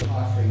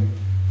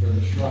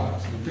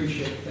Schrock. We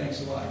appreciate it.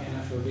 Thanks a lot,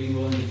 Hannah, for being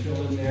willing to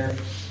fill in there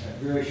at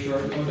very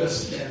short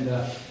notice, and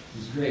it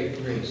was great.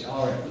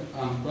 All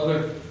right,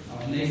 Brother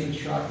Nathan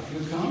Schrock, if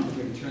you'll come,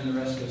 we're going to turn the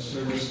rest of the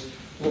service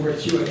over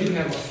to you. I do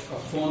have a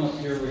phone up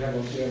here. We have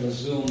a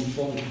Zoom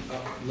phone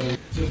up later.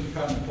 Just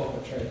because the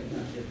pulpit, try to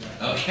not get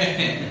that.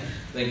 Okay.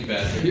 Thank you,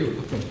 Pastor.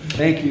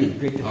 Thank you.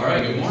 Great to All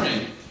right, good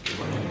morning. Good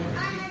morning.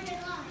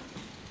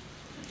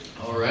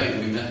 All right,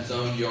 we met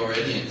some of you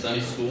already in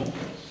Sunday school.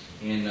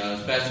 And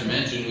as Pastor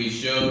mentioned, we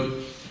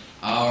showed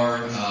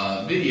our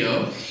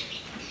video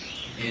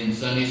in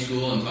Sunday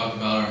school and talked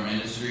about our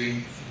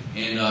ministry.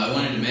 And I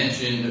wanted to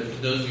mention,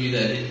 for those of you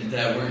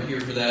that weren't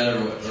here for that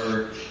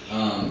or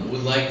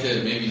would like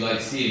to maybe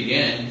see it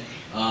again,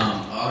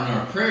 on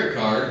our prayer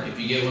card, if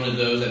you get one of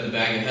those at the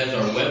back, it has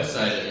our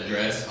website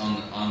address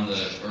on the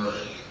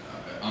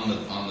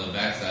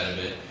back side of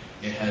it.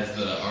 It has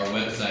our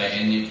website,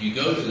 and if you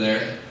go to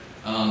there,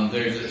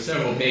 there's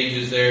several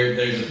pages there.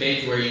 There's a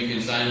page where you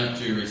can sign up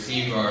to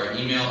receive our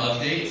email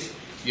updates.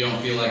 If you don't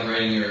feel like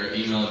writing your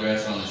email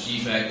address on the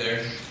sheet back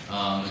there,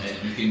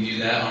 you can do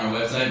that on our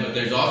website. But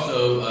there's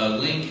also a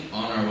link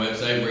on our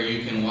website where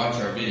you can watch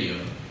our video.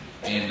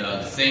 And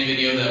the same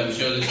video that we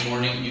showed this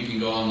morning, you can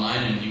go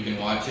online and you can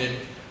watch it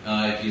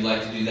if you'd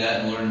like to do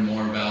that and learn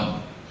more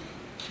about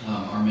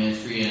our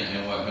ministry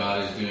and what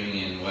God is doing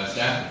in West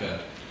Africa.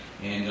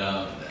 And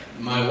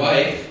my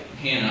wife,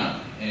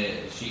 Hannah,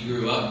 she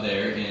grew up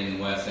there in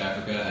West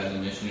Africa as a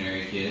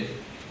missionary kid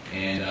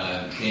and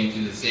came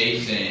to the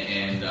States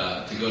and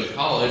to go to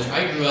college.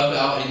 I grew up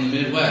out in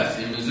the Midwest,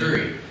 in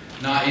Missouri,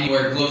 not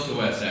anywhere close to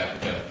West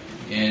Africa.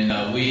 And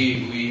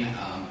the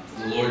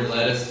Lord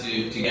led us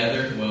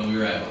together when we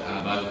were at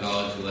Bible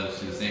college. He led us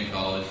to the same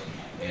college,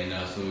 and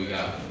so we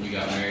got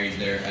married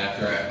there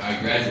after I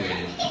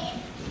graduated.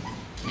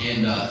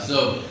 And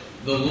so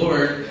the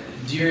Lord,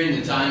 during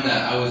the time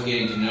that I was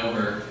getting to know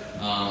her,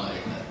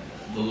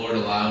 the Lord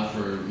allowed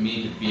for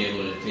me to be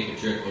able to take a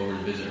trip over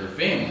to visit her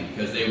family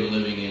because they were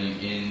living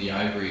in the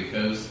Ivory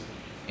Coast.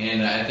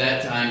 And at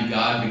that time,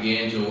 God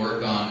began to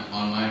work on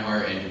my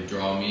heart and to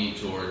draw me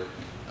toward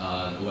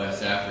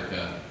West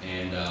Africa.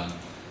 And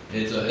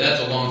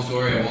that's a long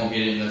story. I won't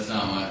get into. That's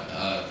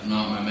not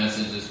my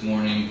message this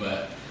morning.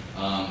 But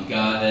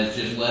God has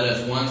just led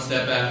us one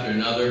step after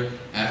another.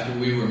 After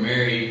we were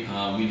married,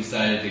 we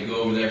decided to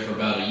go over there for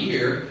about a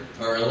year,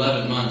 or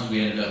 11 months.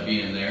 We ended up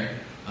being there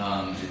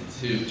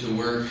to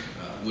work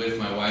with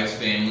my wife's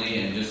family,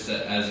 and just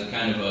as a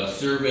kind of a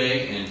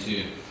survey and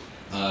to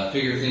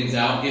figure things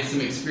out, get some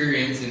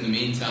experience in the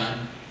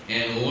meantime.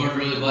 And the Lord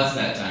really blessed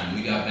that time.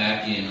 We got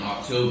back in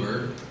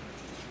October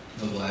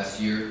of last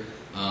year.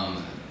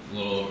 A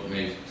little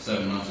maybe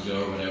 7 months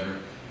ago or whatever,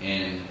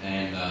 and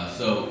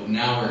so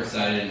now we're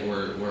excited.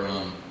 We're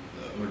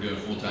doing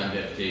full-time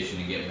deputation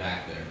to get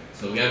back there.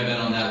 So we haven't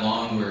been on that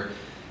long.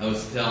 I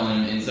was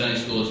telling in Sunday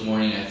school this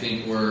morning, I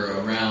think we're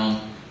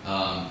around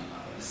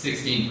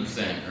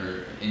 16%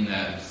 or in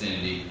that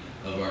vicinity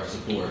of our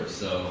support.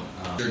 So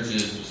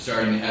churches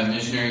starting to have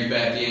missionaries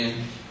back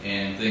in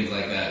and things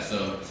like that.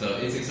 So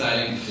it's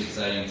exciting. It's an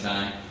exciting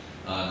time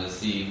to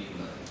see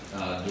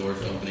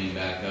doors opening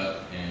back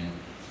up and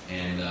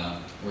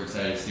we're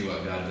excited to see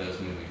what God does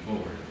moving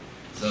forward.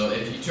 So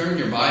if you turn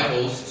your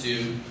Bibles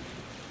to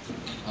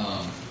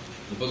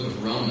the book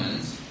of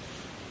Romans,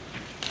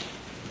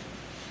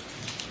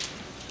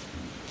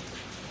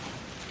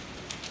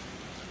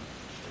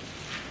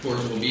 of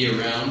course we'll be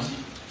around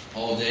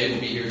all day.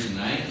 We'll be here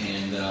tonight,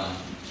 and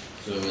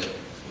so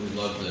we'd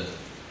love to,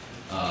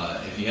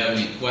 if you have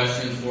any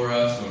questions for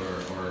us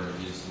or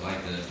just like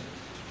to,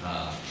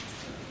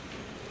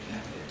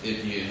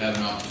 if you have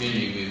an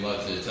opportunity, we'd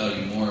love to tell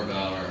you more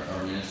about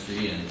our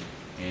ministry and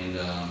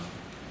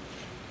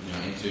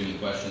answer any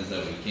questions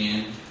that we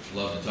can.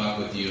 Love to talk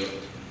with you,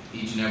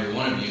 each and every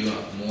one of you,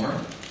 more.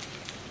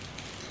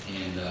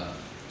 And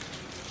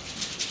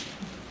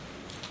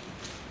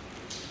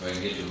if I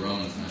can get to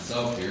Romans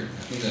myself here,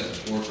 I think that's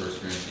before 1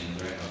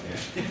 Corinthians, right? Okay,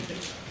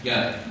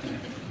 got it.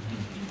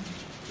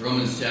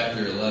 Romans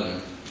chapter 11.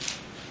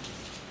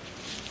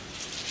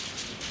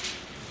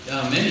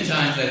 Many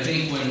times I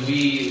think when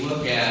we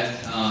look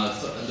at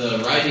the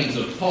writings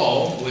of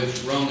Paul,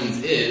 which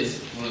Romans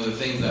is, one of the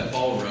things that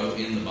Paul wrote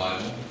in the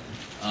Bible,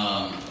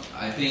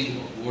 I think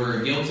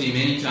we're guilty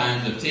many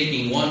times of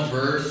taking one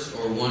verse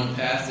or one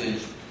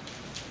passage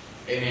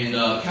and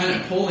kind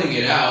of pulling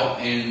it out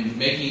and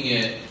making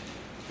it,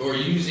 or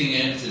using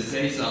it to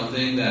say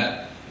something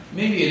that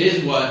maybe it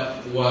is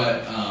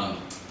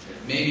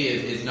maybe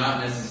it's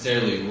not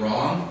necessarily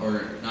wrong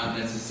or not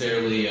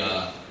necessarily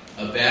a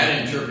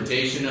bad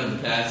interpretation of the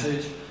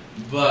passage,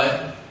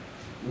 but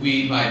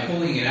we, by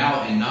pulling it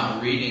out and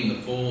not reading the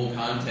full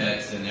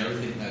context and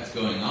everything that's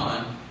going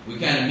on, we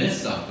kind of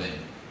miss something.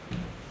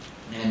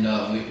 And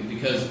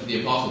because the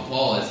Apostle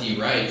Paul, as he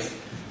writes,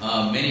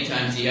 many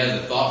times he has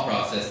a thought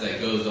process that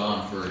goes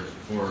on for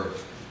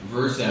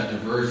verse after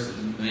verse,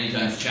 many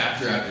times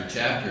chapter after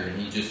chapter, and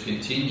he just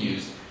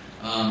continues.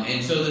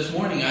 And so this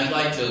morning I'd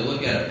like to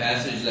look at a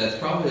passage that's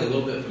probably a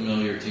little bit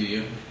familiar to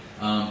you.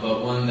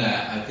 but one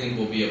that I think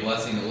will be a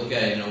blessing to look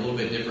at it in a little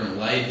bit different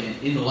light,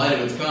 in the light of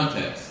its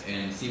context,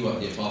 and see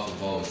what the Apostle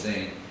Paul is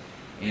saying.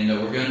 And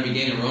we're going to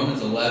begin in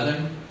Romans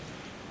 11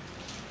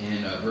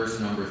 and verse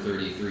number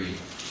 33.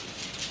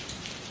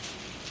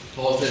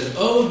 Paul says,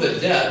 "Oh, the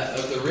depth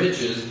of the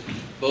riches,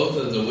 both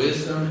of the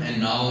wisdom and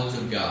knowledge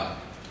of God!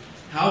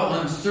 How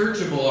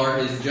unsearchable are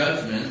his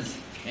judgments,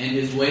 and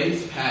his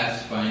ways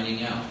past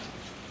finding out.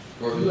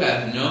 For who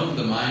hath known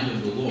the mind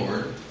of the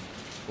Lord?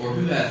 Or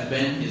who hath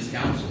been his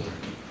counselor?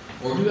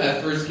 Or who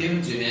hath first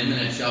given to him,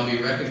 and it shall be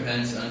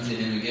recompensed unto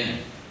him again?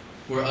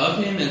 For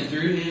of him, and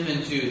through him,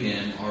 and to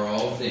him are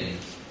all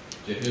things,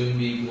 to whom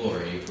be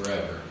glory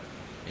forever.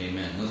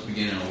 Amen." Let's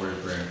begin in a word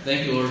of prayer.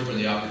 Thank you, Lord, for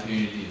the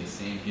opportunity to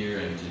stand here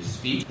and to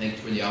speak. Thank you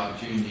for the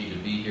opportunity to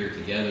be here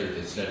together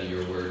to study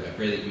your word. I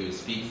pray that you would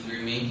speak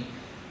through me,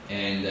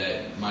 and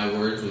that my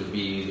words would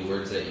be the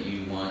words that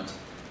you want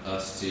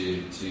us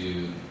to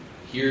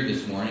hear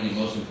this morning, and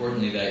most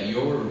importantly, that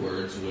your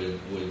words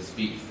would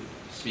speak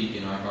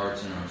in our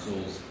hearts and our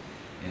souls,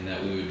 and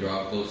that we would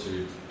draw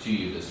closer to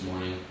you this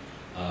morning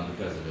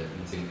because of it.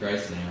 It's in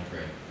Christ's name I pray.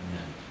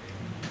 Amen.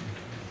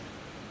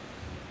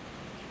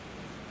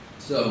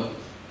 So,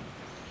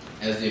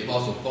 as the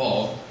Apostle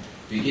Paul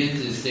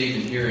begins his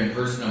statement here in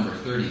verse number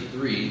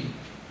 33,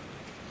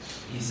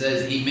 he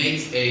says, he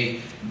makes a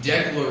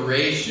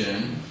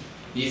declaration.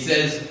 He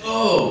says,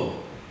 "Oh,"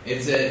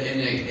 it's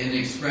an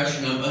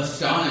expression of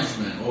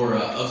astonishment, or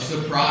of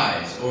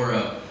surprise, or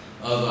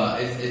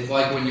it's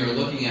like when you're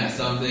looking at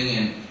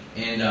something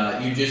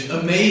and you're just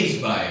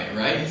amazed by it,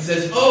 right? He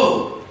says,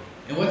 "Oh,"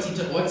 and what's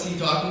he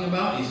talking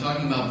about? He's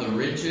talking about the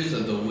riches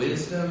of the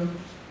wisdom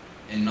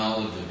and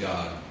knowledge of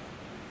God.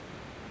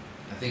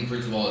 I think,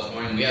 first of all, this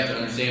morning we have to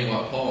understand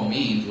what Paul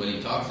means when he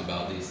talks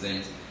about these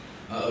things.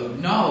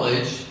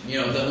 Knowledge,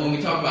 when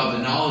we talk about the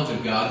knowledge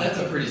of God, that's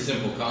a pretty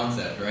simple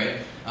concept, right?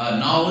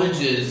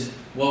 Knowledge is,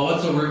 well,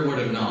 what's the root word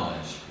of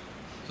knowledge?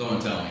 Someone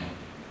tell me.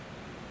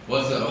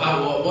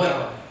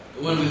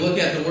 When we look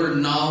at the word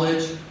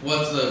knowledge,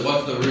 what's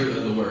the root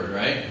of the word,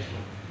 right?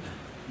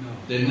 No.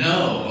 The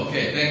know.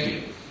 Okay, thank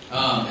you.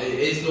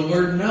 It's the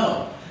word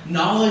know.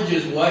 Knowledge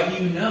is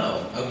what you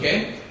know,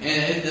 okay?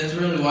 And that's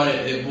really what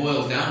it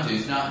boils down to.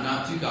 It's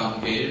not too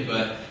complicated,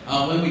 but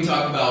when we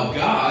talk about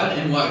God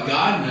and what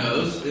God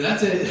knows,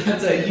 that's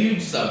a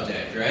huge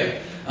subject, right?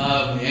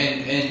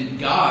 And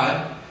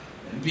God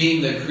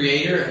being the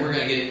creator, and we're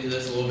going to get into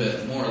this a little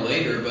bit more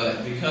later,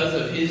 but because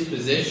of his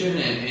position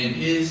and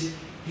his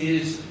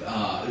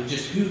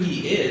just who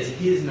he is,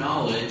 his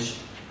knowledge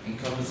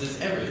encompasses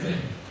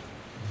everything.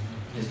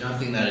 There's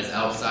nothing that is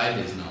outside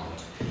his knowledge.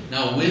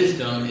 Now,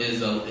 wisdom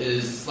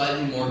is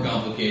slightly more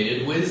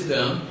complicated.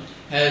 Wisdom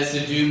has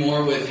to do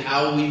more with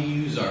how we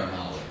use our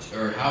knowledge,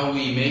 or how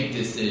we make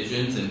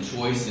decisions and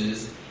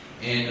choices.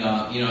 And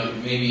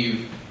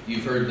maybe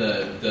you've heard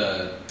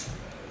the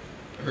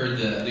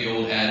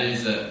old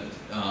adage that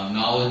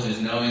knowledge is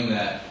knowing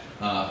that.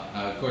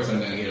 Of course, I'm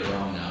going to get it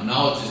wrong now.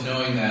 Knowledge is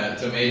knowing that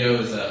a tomato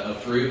is a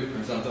fruit,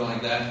 or something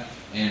like that.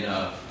 And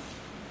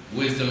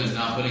wisdom is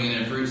not putting it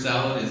in a fruit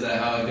salad. Is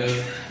that how it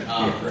goes?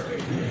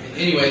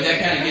 Anyway, that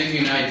kind of gives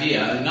you an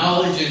idea.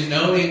 Knowledge is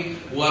knowing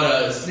what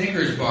a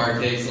Snickers bar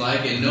tastes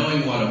like and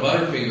knowing what a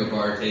Butterfinger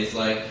bar tastes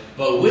like.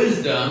 But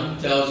wisdom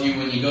tells you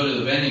when you go to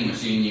the vending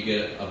machine, you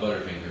get a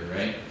Butterfinger,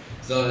 right?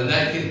 So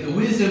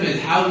wisdom is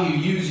how you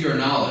use your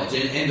knowledge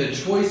and the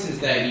choices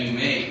that you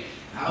make,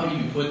 how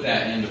you put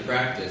that into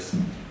practice.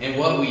 And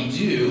what we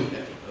do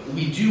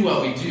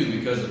what we do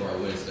because of our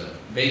wisdom,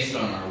 based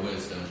on our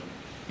wisdom.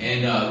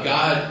 And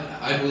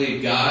I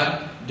believe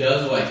God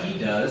does what he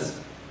does,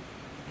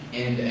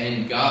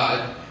 and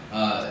God,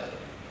 I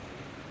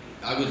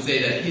would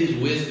say that his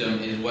wisdom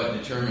is what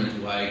determines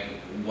what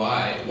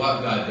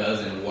God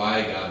does and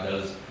why God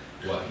does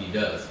what he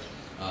does,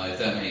 if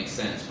that makes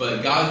sense.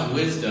 But God's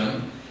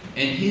wisdom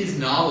and his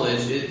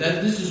knowledge,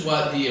 this is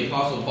what the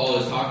Apostle Paul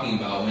is talking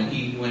about when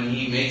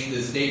he makes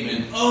this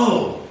statement,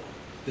 "Oh,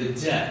 the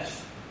depth."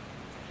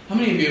 How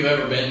many of you have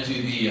ever been to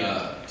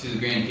the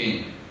Grand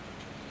Canyon?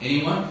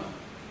 Anyone?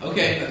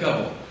 Okay, a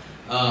couple.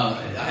 I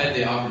had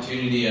the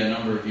opportunity a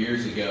number of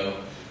years ago.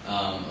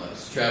 I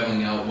was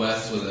traveling out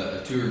west with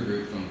a tour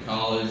group from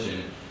college,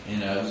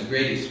 and it was a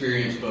great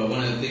experience. But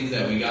one of the things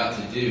that we got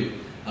to do,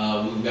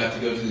 we got to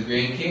go to the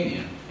Grand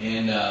Canyon,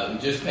 and we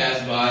just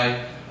passed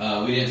by.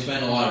 We didn't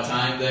spend a lot of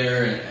time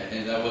there,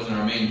 and that wasn't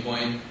our main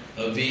point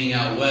of being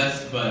out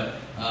west. But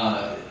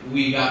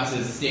we got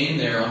to stand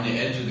there on the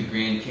edge of the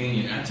Grand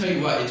Canyon. And I tell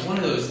you what, it's one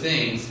of those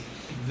things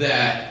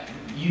that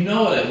you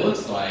know what it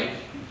looks like.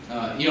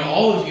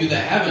 All of you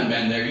that haven't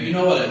been there, you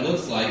know what it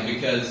looks like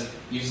because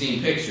you've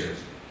seen pictures.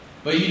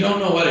 But you don't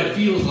know what it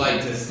feels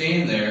like to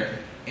stand there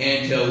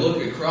and to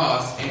look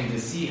across and to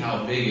see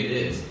how big it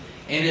is.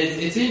 And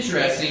it's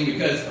interesting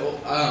because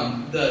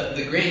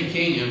the Grand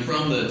Canyon,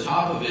 from the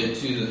top of it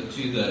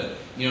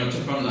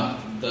from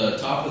the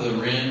top of the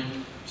rim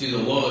to the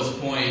lowest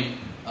point,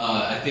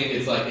 I think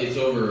it's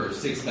over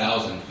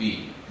 6,000 feet.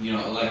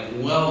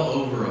 Well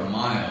over a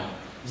mile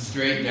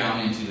straight down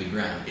into the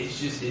ground. It's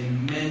just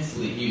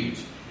immensely huge.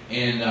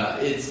 And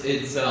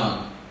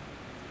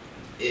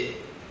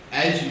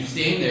as you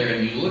stand there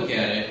and you look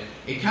at it,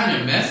 it kind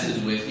of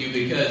messes with you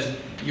because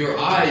your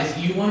eyes,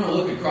 you want to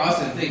look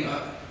across and think,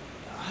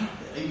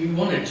 you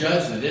want to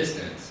judge the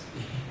distance.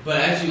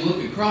 But as you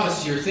look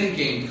across, you're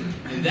thinking,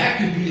 that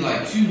could be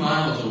like 2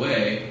 miles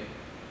away,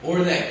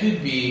 or that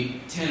could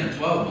be 10 or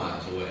 12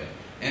 miles away.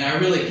 And I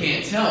really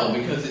can't tell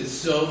because it's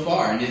so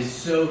far and it's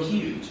so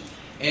huge.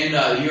 And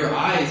your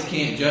eyes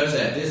can't judge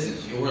that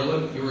distance.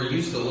 We're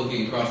used to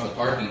looking across the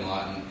parking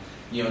lot, and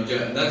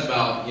that's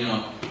about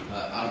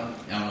I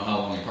don't know how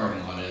long your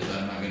parking lot is.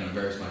 I'm not going to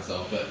embarrass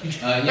myself, but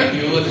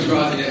you look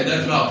across it.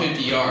 That's about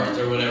 50 yards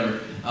or whatever.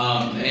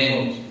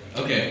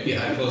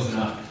 Close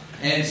enough.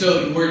 And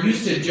so we're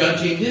used to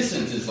judging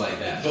distances like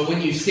that. But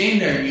when you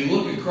stand there and you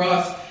look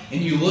across and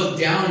you look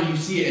down and you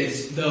see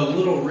it's the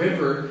little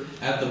river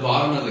at the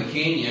bottom of the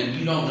canyon,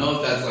 you don't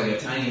know if that's like a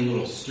tiny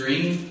little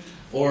stream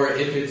or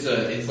if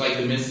it's like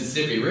the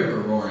Mississippi River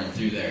roaring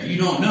through there. You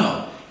don't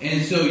know.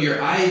 And so your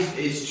eyes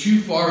is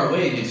too far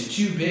away and it's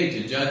too big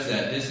to judge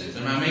that distance.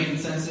 Am I making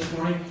sense this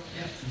morning?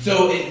 Yeah.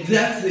 So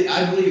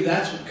I believe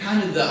that's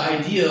kind of the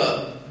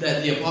idea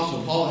that the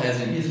Apostle Paul has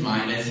in his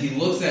mind as he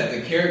looks at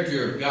the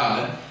character of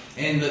God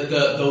and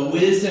the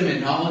wisdom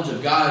and knowledge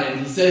of God, and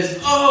he says,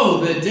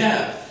 oh, the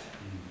depth.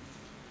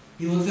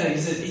 He looks at it,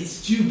 he says,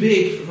 it's too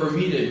big for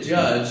me to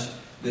judge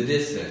the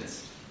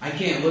distance. I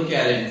can't look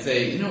at it and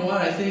say, you know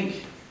what, I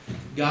think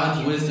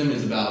God's wisdom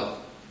is about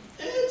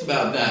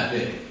that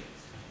big.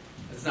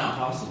 It's not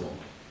possible.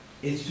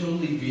 It's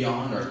totally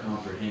beyond our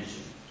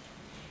comprehension.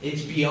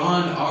 It's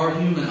beyond our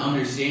human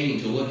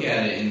understanding to look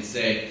at it and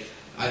say,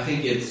 I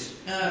think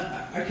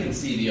I can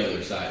see the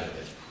other side of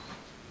it.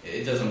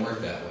 It doesn't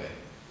work that way.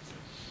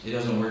 It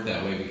doesn't work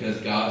that way because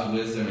God's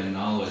wisdom and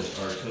knowledge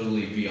are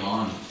totally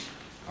beyond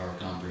our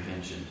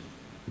comprehension.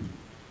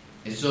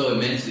 It's so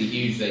immensely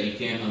huge that you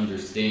can't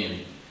understand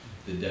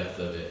the depth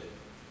of it.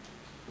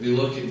 We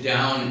look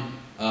down,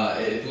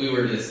 if we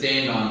were to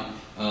stand on,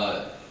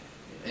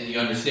 and you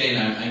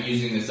understand I'm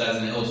using this as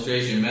an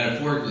illustration,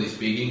 metaphorically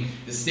speaking,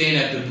 to stand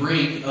at the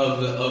brink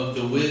of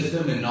the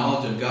wisdom and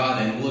knowledge of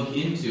God and look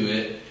into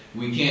it,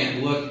 we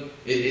can't look.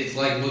 It's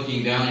like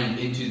looking down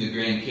into the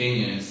Grand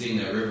Canyon and seeing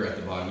that river at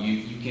the bottom.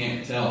 You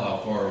can't tell how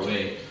far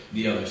away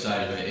the other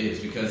side of it is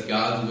because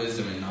God's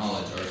wisdom and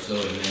knowledge are so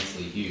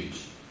immensely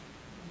huge.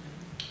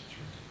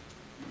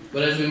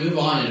 But as we move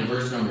on into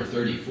verse number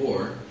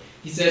 34,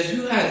 he says,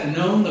 who hath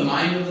known the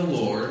mind of the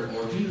Lord,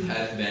 or who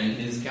hath been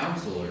his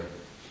counselor?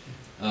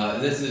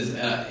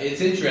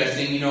 It's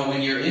interesting,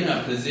 when you're in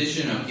a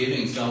position of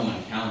giving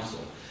someone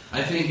counsel.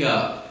 I think,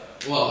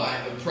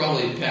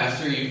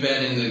 Pastor,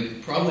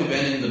 you've probably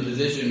been in the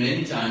position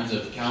many times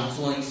of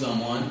counseling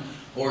someone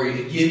or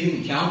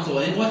giving counsel.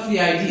 And what's the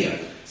idea?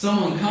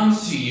 Someone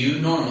comes to you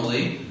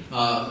normally,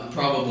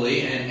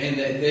 probably, and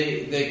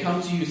they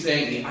come to you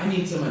saying, I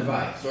need some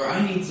advice, or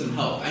I need some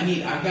help.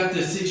 I've got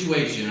this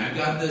situation, I've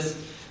got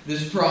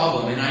this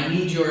problem, and I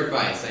need your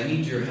advice, I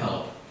need your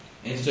help.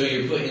 And so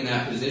you're put in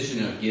that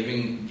position of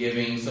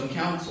giving some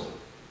counsel.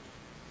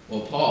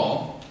 Well,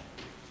 Paul,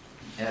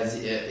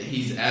 as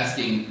he's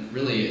asking,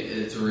 really,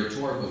 it's a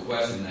rhetorical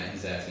question that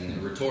he's asking. A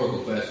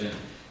rhetorical question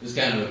is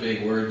kind of a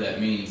big word that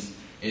means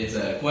it's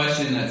a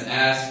question that's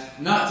asked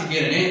not to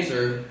get an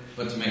answer,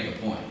 but to make a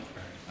point.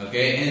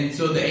 Okay? And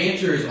so the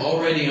answer is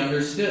already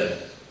understood.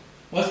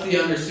 What's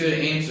the understood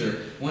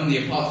answer when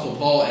the Apostle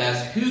Paul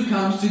asks, who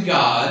comes to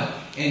God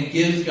and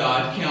gives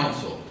God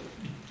counsel?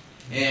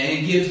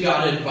 And gives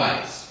God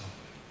advice.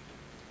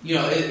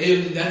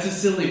 That's a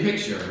silly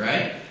picture,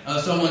 right?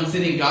 Someone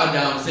sitting God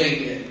down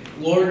saying,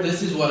 Lord,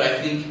 this is what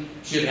I think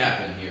should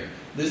happen here.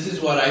 This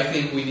is what I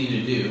think we need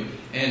to do.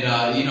 And,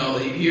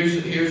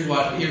 here's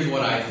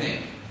what I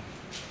think.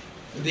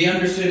 The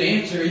understood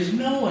answer is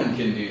no one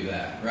can do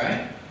that,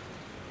 right?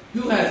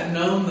 Who hath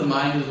known the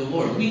mind of the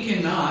Lord? We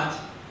cannot.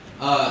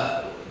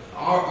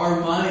 Our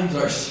minds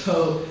are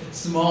so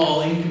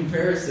small in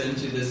comparison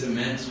to this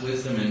immense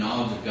wisdom and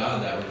knowledge of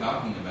God that we're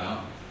talking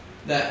about,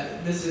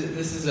 that it's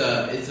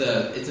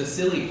a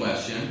silly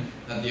question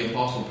that the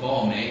Apostle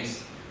Paul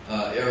makes,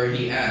 or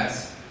he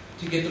asks,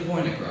 to get the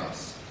point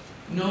across.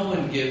 No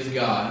one gives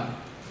God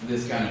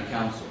this kind of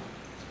counsel.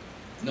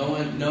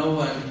 No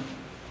one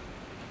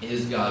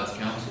is God's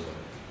counselor.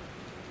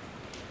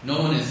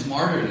 No one is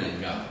smarter than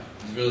God.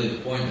 Is really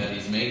the point that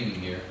he's making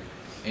here.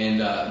 And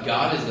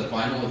God is the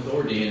final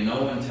authority, and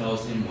no one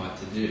tells him what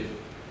to do.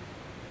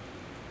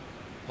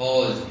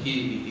 Paul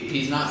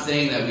he's not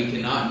saying that we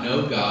cannot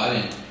know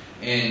God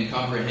and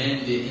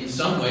comprehend in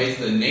some ways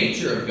the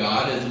nature of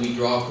God as we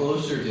draw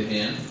closer to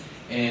him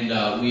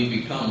and we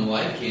become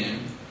like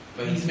him.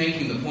 But he's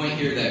making the point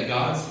here that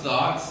God's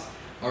thoughts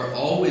are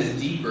always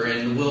deeper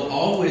and will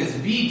always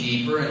be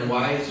deeper and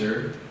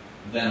wiser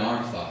than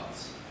our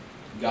thoughts.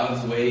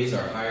 God's ways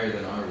are higher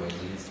than our ways,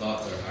 and his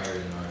thoughts are higher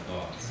than our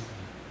thoughts.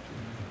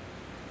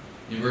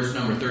 In verse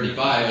number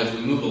 35, as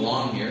we move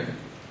along here,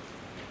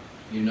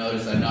 you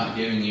notice I'm not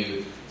giving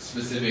you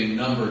specific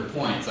numbered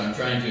points. I'm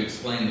trying to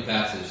explain the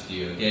passage to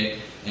you, okay?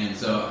 And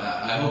so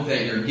I hope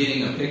that you're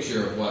getting a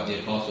picture of what the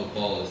Apostle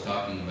Paul is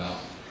talking about.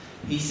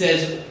 He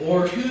says,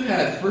 or who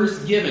hath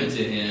first given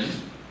to him,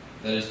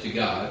 that is to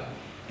God,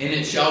 and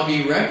it shall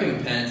be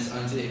recompense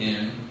unto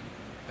him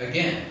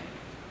again.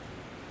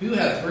 Who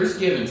hath first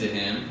given to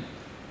him?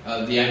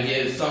 The idea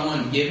is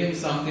someone giving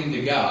something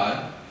to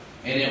God,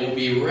 and it will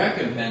be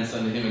recompensed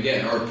unto him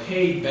again, or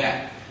paid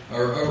back.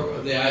 Or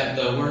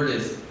the word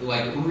is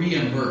like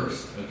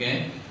reimbursed,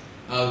 okay?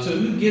 So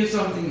who gives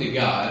something to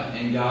God,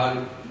 and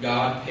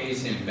God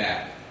pays him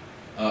back,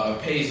 or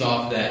pays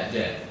off that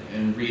debt,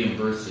 and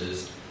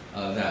reimburses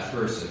that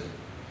person?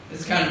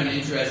 It's kind of an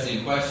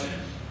interesting question,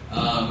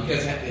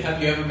 because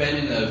have you ever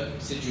been in a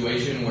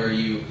situation where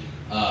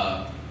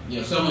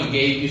someone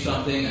gave you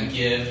something, a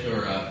gift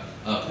or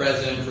a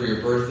present for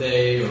your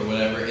birthday or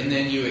whatever, and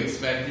then you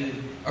expected,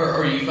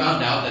 or you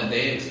found out that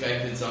they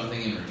expected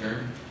something in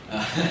return?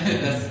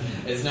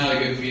 It's not a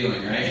good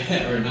feeling, right?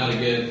 Or not a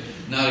good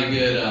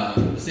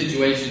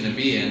situation to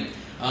be in.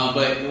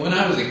 But when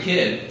I was a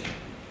kid,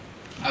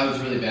 I was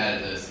really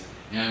bad at this,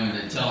 and I'm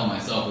going to tell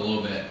myself a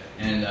little bit.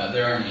 And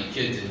there aren't any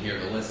kids in here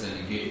to listen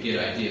and get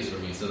ideas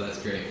from me, so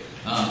that's great.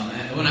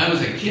 When I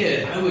was a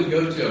kid, I would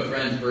go to a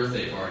friend's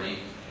birthday party,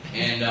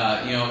 and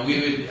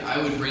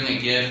I would bring a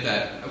gift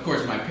that, of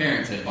course, my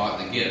parents had bought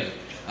the gift,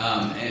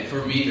 and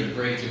for me to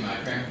bring to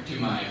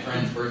my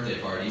friend's birthday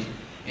party.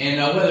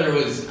 And whether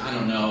it was, I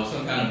don't know,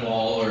 some kind of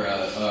ball or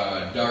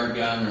a dart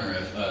gun or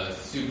a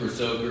super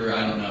soaker,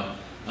 I don't know.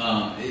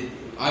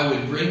 I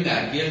would bring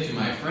that gift to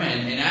my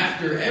friend, and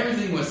after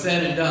everything was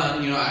said and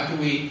done, after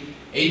we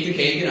ate the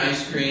cake and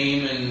ice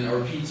cream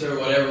or pizza or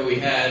whatever we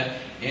had,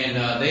 and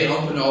they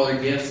opened all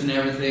their gifts and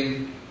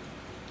everything,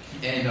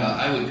 and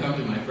I would come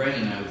to my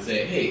friend and I would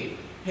say, hey,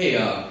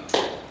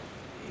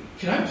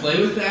 can I play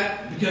with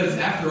that? Because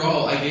after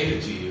all, I gave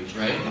it to you,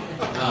 right?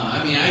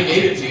 I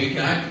gave it to you.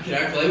 Can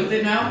I play with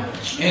it now?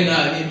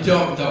 And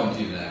don't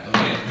do that,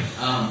 okay?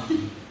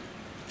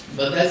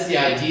 But that's the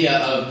idea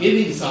of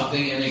giving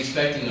something and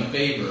expecting a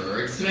favor,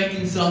 or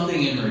expecting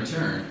something in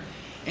return.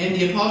 And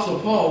the Apostle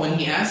Paul, when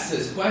he asks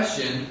this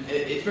question,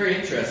 it's very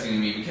interesting to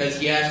me, because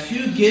he asks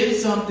who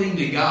gives something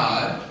to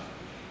God,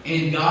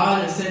 and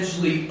God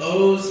essentially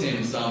owes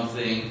him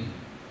something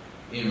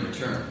in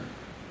return.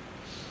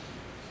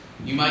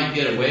 You might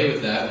get away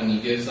with that when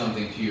you give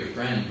something to your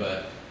friend,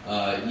 but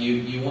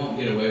you won't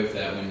get away with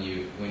that when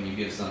you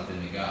give something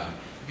to God.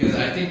 Because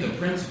I think the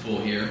principle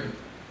here,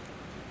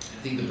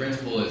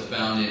 is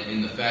found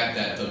in the fact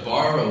that the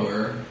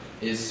borrower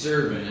is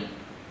servant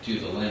to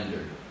the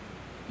lender.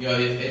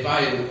 If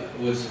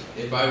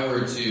I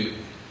were to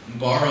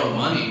borrow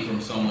money from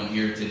someone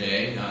here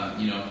today,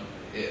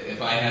 if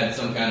I had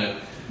some kind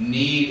of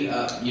need,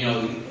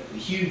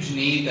 huge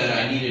need that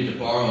I needed to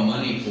borrow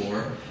money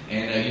for,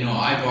 and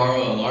I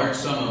borrow a large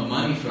sum of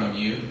money from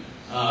you,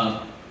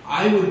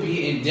 I would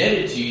be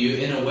indebted to you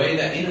in a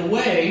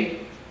way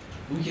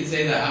we could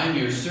say that I'm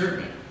your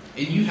servant,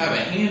 and you have a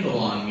handle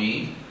on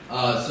me,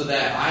 so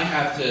that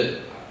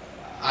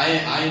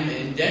I'm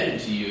indebted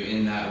to you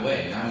in that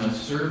way. I'm a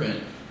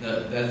servant.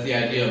 That's the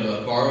idea of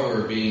a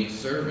borrower being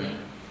servant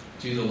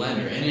to the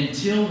lender. And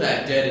until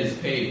that debt is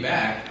paid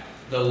back,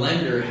 the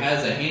lender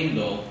has a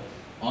handle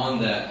on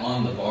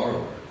the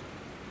borrower.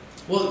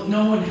 Well,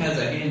 no one has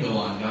a handle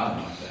on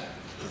God like that.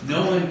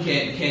 No one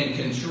can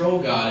control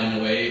God in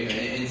a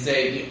way and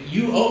say,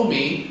 you owe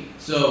me,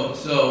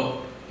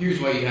 so here's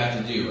what you have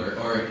to do,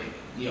 or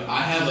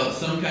I have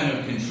some kind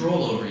of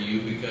control over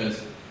you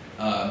because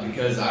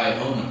I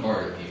own a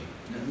part of you.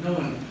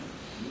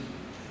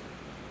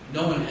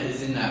 No one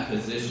is in that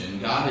position.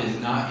 God is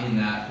not in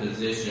that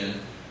position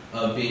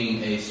of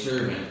being a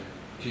servant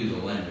to the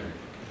lender.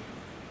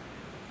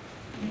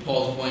 And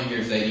Paul's point here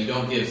is that you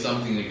don't give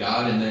something to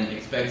God and then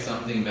expect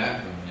something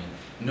back from him.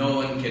 No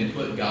one can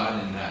put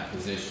God in that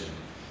position,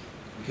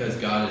 because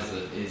God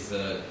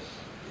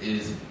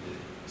is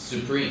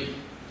supreme.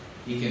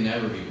 He can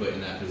never be put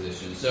in that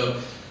position. So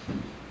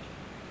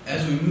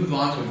as we move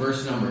on to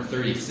verse number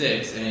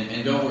 36,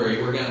 and don't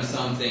worry, we're going to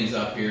sum things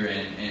up here,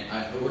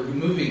 and we're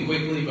moving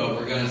quickly, but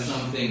we're going to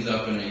sum things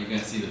up, and you're going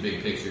to see the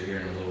big picture here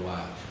in a little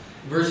while.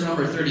 Verse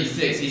number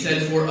 36, he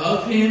says, for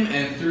of him,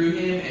 and through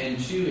him, and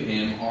to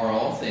him are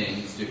all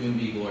things, to whom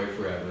be glory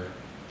forever.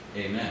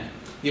 Amen.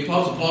 The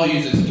Apostle Paul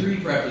uses three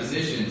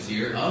prepositions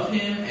here, of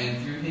him, and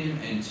through him,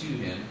 and to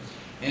him.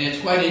 And it's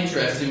quite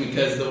interesting,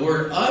 because the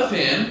word of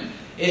him,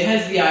 it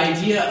has the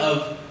idea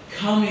of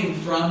coming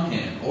from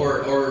him,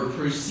 or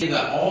proceed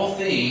that all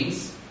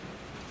things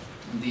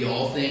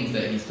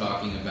that he's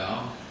talking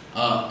about,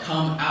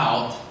 come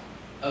out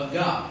of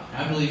God.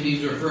 I believe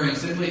he's referring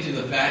simply to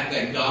the fact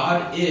that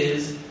God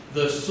is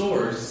the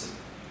source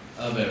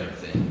of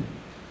everything.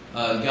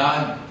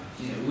 God,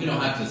 we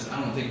don't have to. I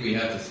don't think we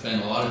have to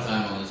spend a lot of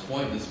time on this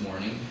point this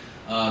morning,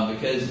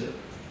 because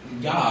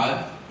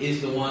God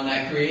is the one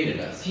that created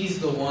us. He's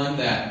the one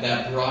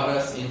that brought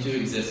us into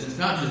existence.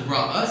 Not just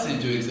brought us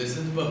into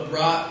existence, but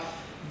brought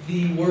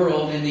the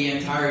world and the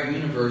entire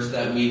universe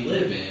that we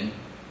live in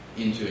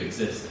into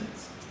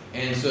existence.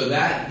 And so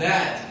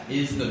that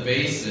is the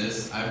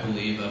basis, I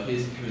believe, of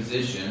his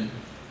position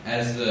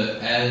as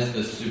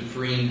the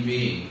supreme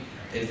being,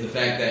 is the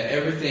fact that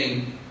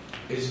everything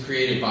is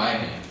created by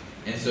him,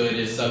 and so it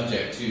is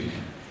subject to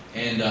him.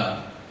 And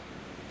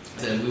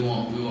said we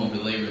won't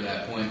belabor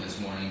that point this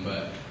morning,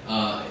 but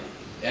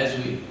as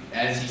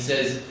he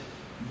says,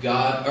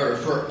 God, or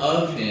for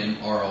of him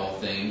are all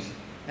things,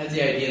 has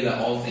the idea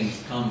that all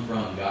things come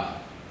from God.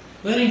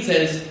 Then he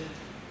says,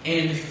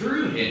 and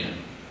through him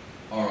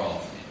are all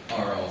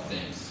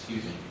things.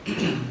 Excuse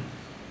me.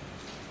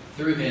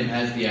 Through him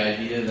has the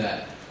idea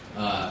that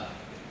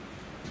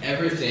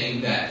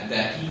everything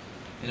that he.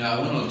 And I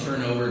want to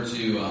turn over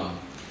to.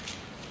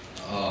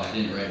 I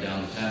didn't write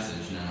down the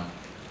passage now.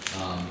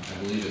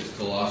 I believe it's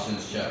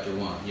Colossians chapter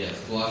 1. Yes,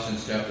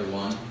 Colossians chapter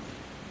 1.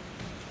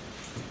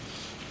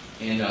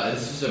 And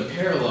this is a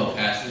parallel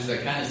passage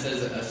that kind of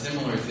says a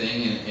similar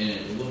thing in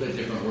a little bit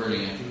different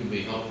wording. I think it would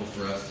be helpful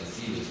for us to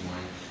see this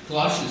morning.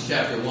 Colossians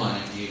chapter 1,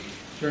 if you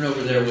turn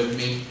over there with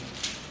me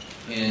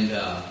and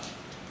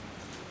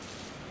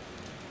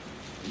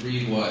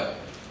read what,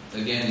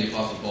 again, the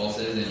Apostle Paul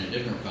says in a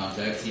different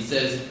context. He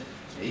says,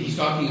 he's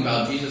talking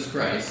about Jesus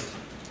Christ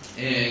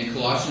in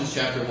Colossians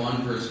chapter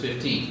 1, verse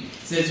 15. It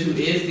says, who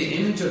is the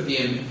image of the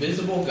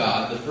invisible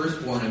God, the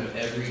firstborn of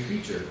every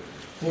creature.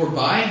 For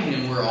by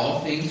him were all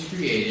things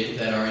created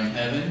that are in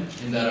heaven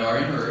and that are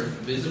in earth,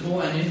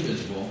 visible and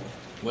invisible,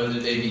 whether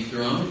they be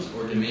thrones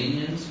or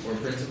dominions or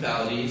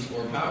principalities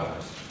or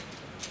powers.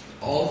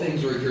 All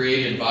things were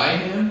created by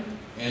him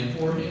and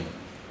for him.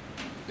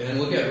 Then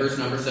look at verse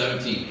number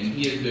 17. And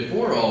he is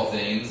before all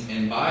things,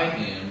 and by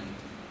him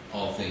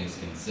all things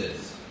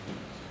consist.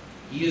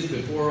 He is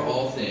before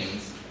all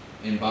things,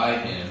 and by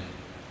him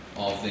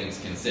all things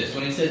consist.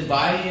 When he says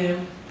by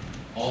him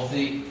all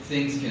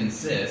things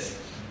consist,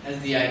 has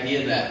the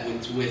idea that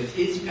with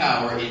his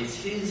power, it's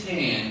his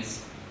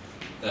hands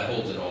that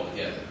holds it all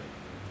together.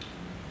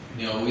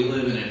 You know, we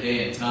live in a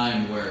day and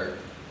time where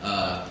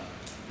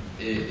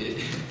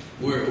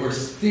we're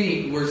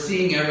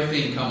seeing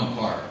everything come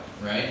apart,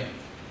 right?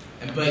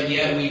 But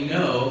yet we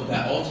know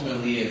that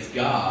ultimately it's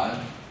God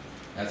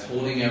that's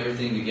holding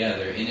everything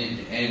together,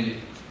 and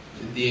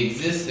the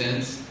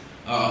existence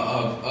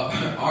of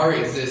our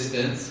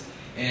existence,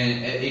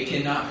 and it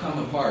cannot come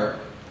apart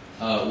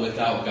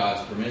without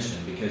God's permission,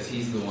 because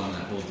he's the one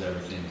that holds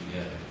everything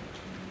together.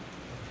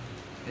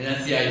 And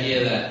that's the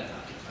idea that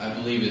I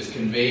believe is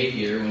conveyed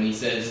here when he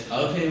says,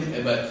 of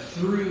him, but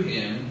through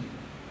him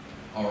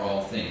are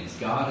all things.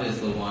 God is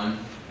the one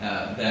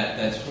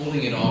that's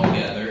holding it all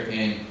together,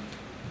 and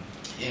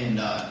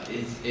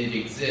it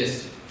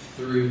exists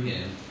through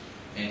him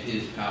and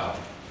his power.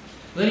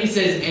 Then he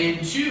says,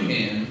 and to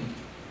him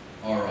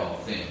are all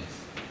things.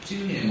 To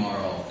him are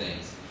all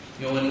things.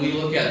 You know, when we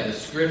look at the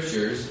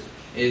scriptures,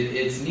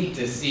 it's neat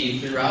to see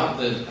throughout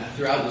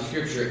the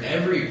scripture,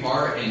 every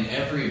part in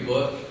every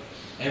book,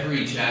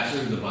 every chapter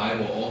of the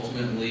Bible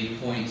ultimately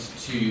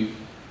points to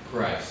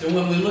Christ. So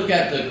when we look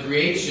at the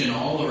creation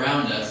all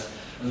around us,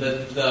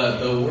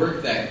 the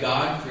work that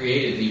God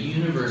created, the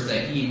universe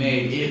that he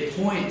made, it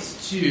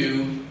points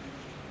to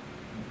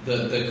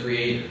the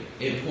Creator.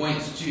 It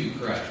points to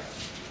Christ.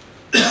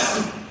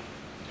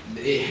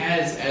 It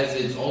has as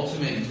its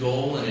ultimate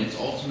goal and its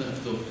ultimate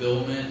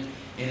fulfillment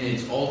and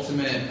its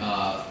ultimate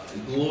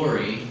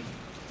glory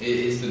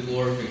is the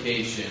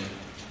glorification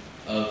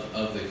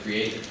of the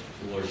Creator,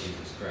 the Lord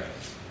Jesus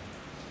Christ.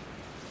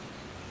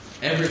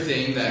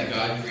 Everything that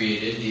God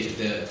created,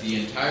 the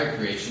entire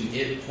creation,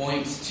 it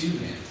points to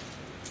him.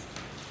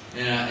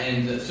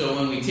 And so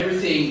when we take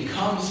everything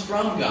comes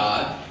from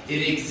God,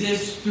 it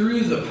exists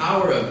through the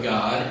power of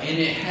God, and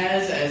it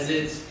has as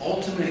its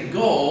ultimate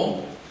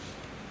goal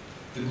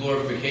the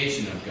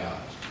glorification of God.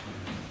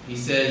 He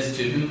says,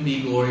 to whom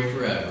be glory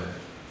forever.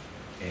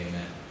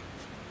 Amen.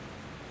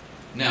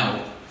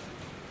 Now,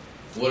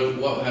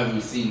 what have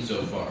we seen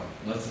so far?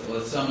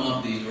 Let's sum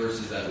up these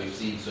verses that we've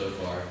seen so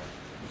far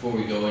before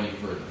we go any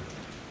further.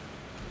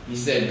 He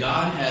said,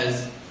 God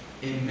has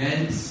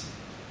immense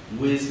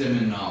wisdom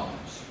and knowledge.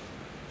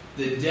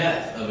 The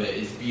depth of it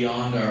is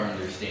beyond our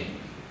understanding.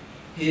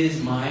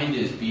 His mind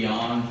is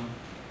beyond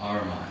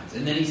our minds.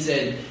 And then he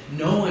said,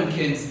 no one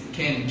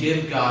can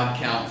give God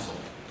counsel.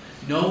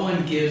 No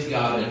one gives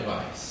God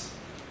advice.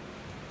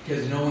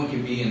 Because no one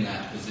can be in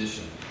that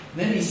position.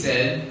 And then he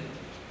said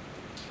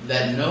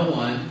that no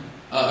one,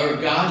 or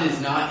God is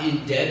not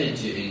indebted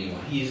to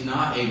anyone. He is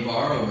not a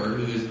borrower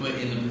who is put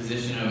in the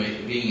position of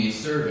being a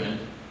servant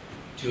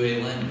to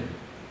a lender.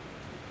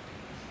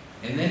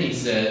 And then he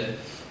said,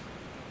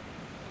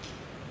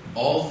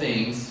 all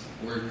things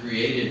were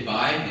created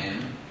by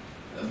him,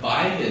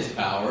 by his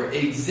power,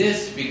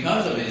 exist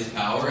because of his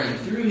power and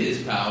through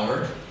his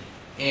power,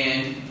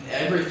 and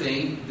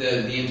everything,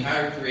 the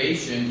entire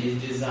creation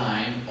is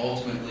designed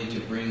ultimately to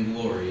bring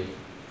glory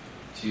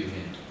to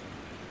him.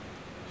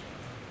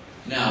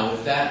 Now,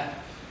 with that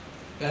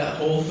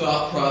whole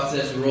thought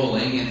process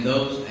rolling,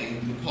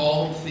 and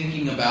Paul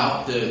thinking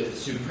about the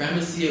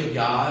supremacy of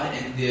God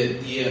and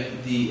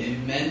the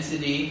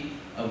immensity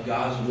of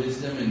God's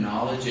wisdom and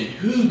knowledge and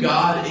who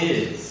God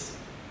is,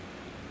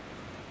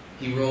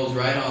 he rolls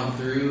right on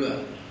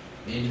through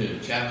into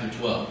chapter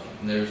 12.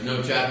 And there's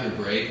no chapter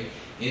break.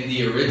 In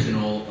the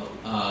original,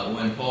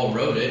 when Paul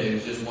wrote it, it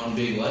was just one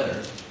big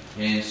letter.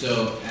 And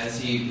so as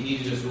he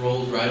just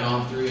rolls right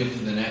on through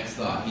into the next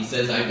thought. He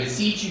says, I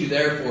beseech you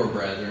therefore,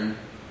 brethren,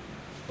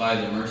 by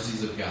the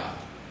mercies of God.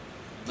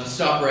 Let's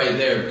stop right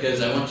there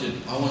because I want to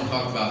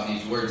talk about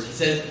these words. He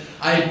says,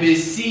 I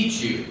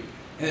beseech you.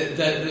 That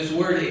this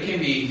word, it can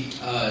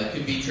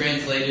be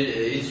translated,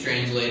 it is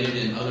translated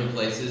in other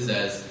places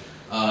as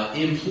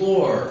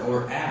implore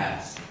or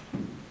ask.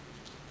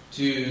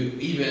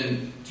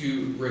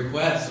 To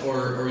request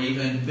or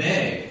even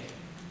beg.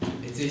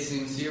 It's a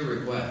sincere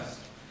request.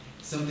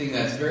 Something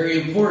that's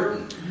very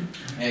important.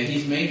 And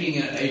he's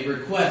making a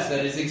request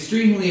that is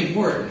extremely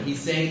important. He's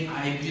saying,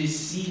 I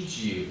beseech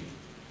you.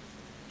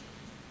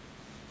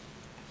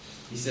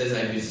 He says,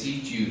 I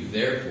beseech you,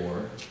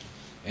 therefore.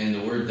 And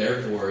the word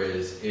therefore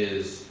is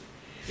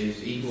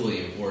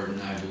equally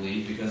important, I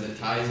believe, because it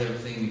ties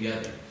everything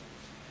together.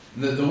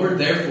 The word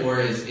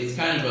therefore is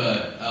kind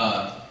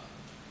of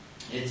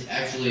it's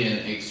actually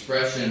an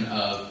expression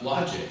of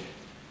logic.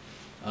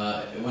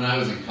 When I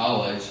was in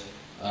college,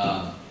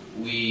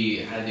 we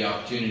had the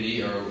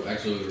opportunity, or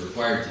actually we were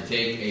required to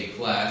take a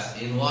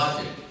class in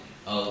logic,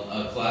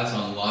 a class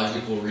on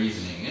logical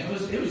reasoning. And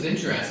it was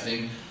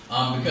interesting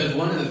because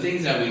one of the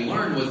things that we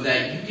learned was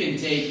that you can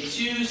take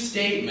two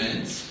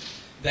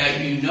statements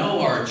that you know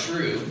are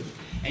true,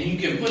 and you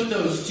can put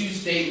those two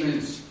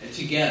statements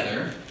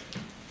together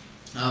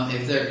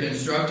if they're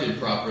constructed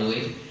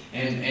properly.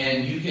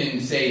 And you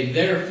can say,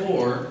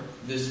 therefore,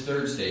 this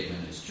third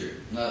statement is true.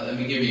 Let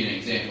me give you an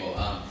example.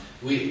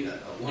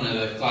 One of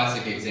the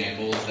classic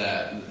examples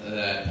that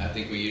I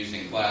think we used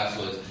in class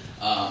was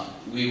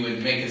we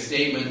would make a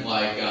statement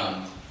like,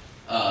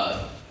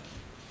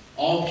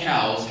 all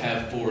cows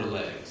have 4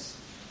 legs.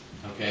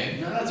 Okay?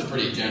 Now that's a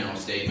pretty general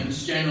statement.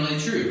 It's generally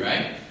true,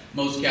 right?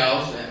 Most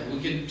cows, we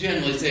could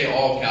generally say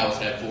all cows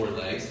have 4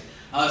 legs.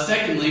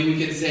 Secondly,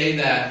 we could say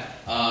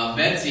that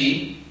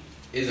Betsy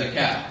is a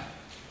cow.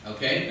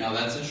 Okay, now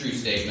that's a true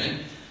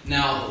statement.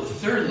 Now,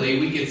 thirdly,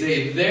 we could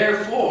say,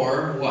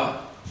 therefore,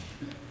 what?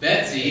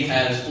 Betsy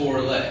has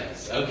 4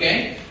 legs.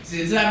 Okay? So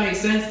does that make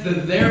sense? The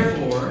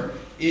therefore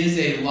is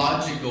a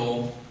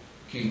logical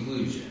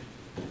conclusion.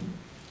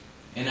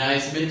 And I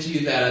submit to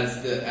you that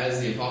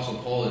as the Apostle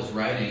Paul is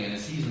writing, and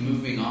as he's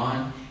moving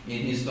on in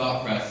his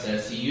thought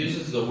process, he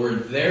uses the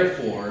word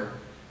therefore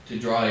to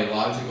draw a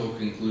logical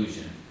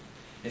conclusion.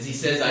 As he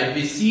says, I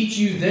beseech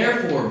you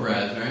therefore,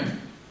 brethren,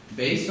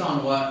 based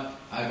on what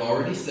I've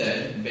already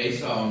said,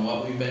 based on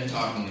what we've been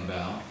talking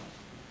about,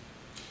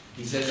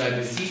 he says, I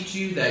beseech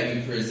you that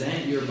you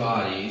present your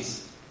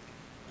bodies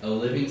a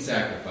living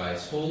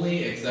sacrifice,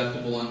 wholly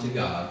acceptable unto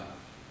God,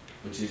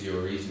 which is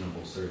your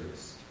reasonable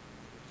service.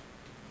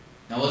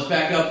 Now let's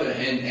back up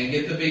and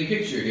get the big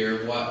picture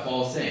here of what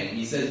Paul's saying.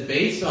 He says,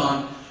 based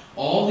on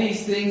all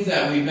these things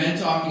that we've been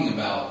talking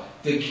about,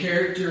 the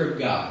character of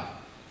God,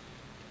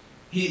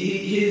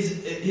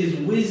 His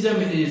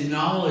wisdom and His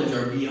knowledge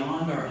are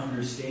beyond our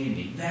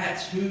understanding.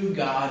 That's who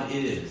God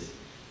is.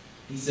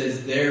 He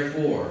says,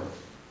 therefore,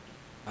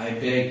 I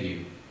beg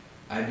you,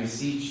 I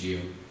beseech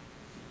you,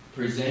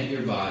 present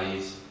your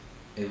bodies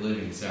a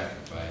living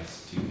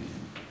sacrifice to Him.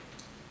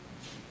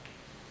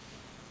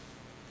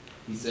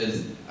 He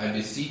says, I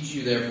beseech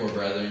you, therefore,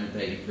 brethren,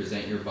 that you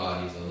present your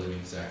bodies a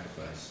living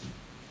sacrifice.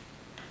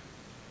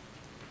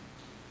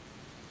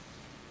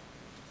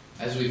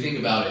 As we think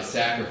about a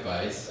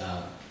sacrifice,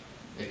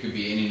 it could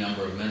be any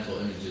number of mental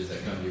images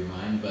that come to your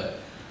mind, but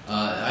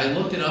I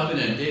looked it up in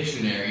a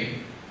dictionary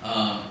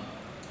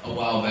a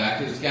while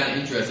back. It was kind of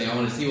interesting. I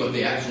want to see what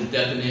the actual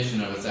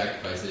definition of a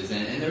sacrifice is.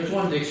 And there was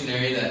one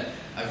dictionary that,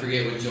 I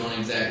forget which one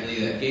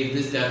exactly, that gave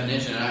this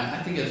definition.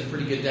 I think it's a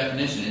pretty good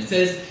definition. It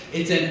says,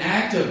 it's an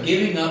act of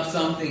giving up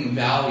something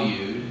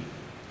valued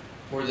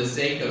for the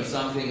sake of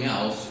something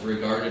else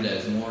regarded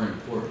as more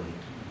important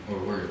or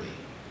worthy.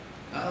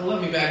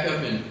 Let me back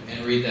up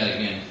and read that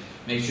again.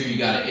 Make sure you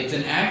got it. It's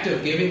an act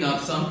of giving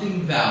up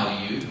something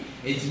valued.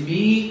 It's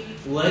me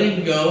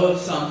letting go of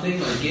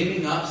something or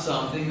giving up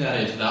something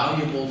that is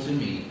valuable to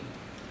me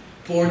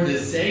for the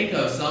sake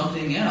of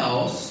something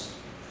else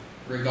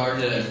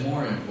regarded as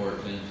more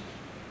important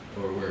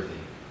or worthy.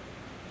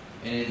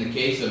 And in the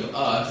case of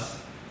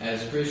us,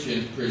 as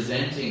Christians,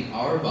 presenting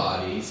our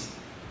bodies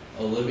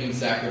a living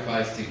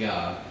sacrifice to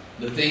God,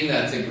 the thing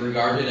that's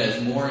regarded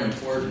as more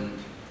important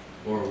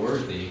or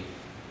worthy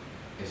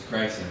is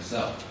Christ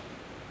Himself.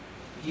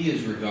 He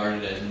is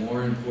regarded as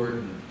more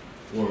important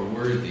or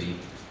worthy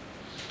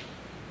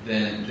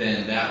than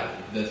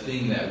the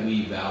thing that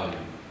we value,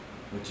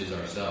 which is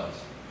ourselves.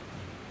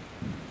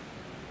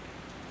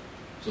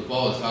 So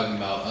Paul is talking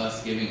about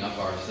us giving up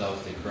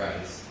ourselves to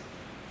Christ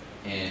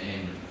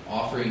and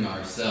offering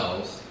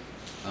ourselves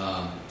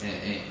as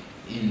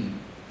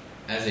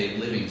a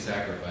living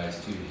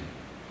sacrifice to Him.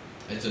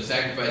 It's a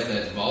sacrifice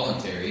that's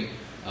voluntary.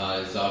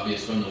 It's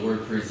obvious from the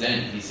word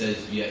present. He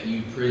says, yeah,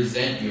 you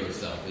present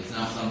yourself. It's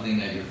not something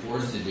that you're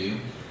forced to do.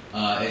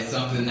 It's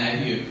something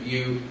that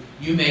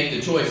you make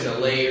the choice to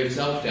lay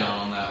yourself down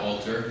on that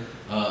altar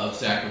of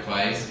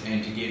sacrifice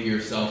and to give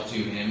yourself to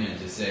Him and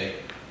to say,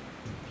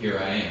 here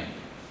I am.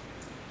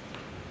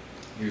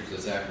 Here's the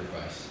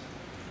sacrifice.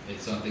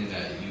 It's something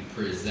that you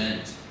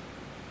present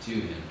to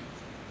Him.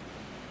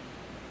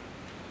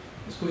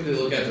 Let's quickly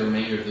look at the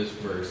remainder of this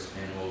verse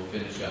and we'll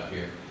finish up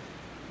here.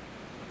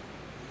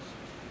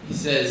 He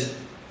says,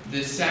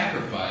 this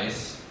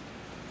sacrifice,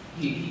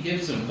 he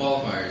gives some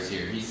qualifiers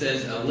here. He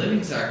says, a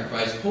living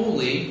sacrifice,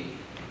 holy,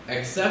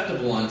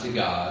 acceptable unto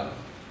God,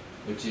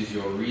 which is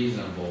your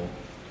reasonable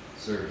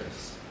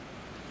service.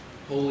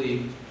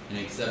 Holy and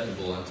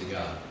acceptable unto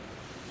God.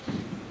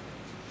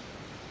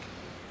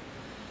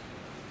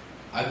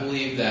 I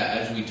believe that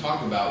as we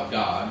talk about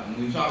God, and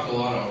we've talked a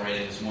lot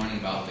already this morning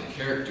about the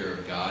character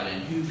of God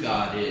and who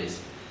God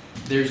is,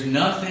 there's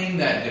nothing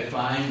that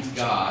defines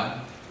God,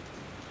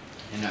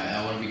 and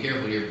I want to be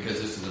careful here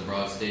because this is a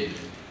broad statement,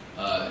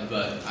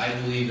 but I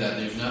believe that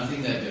there's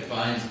nothing that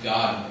defines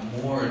God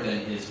more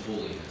than His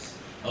holiness.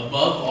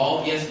 Above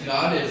all, yes,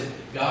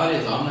 God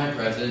is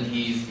omnipresent,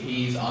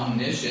 He's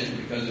omniscient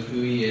because of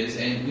who He is,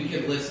 and we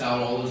could list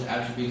out all those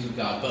attributes of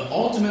God, but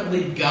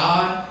ultimately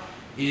God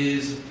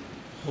is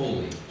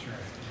holy.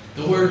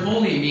 The word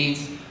holy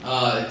means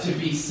to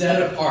be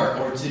set apart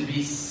or to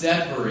be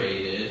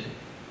separated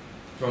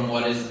from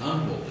what is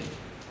unholy.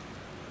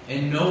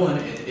 And no one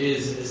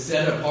is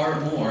set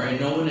apart more, and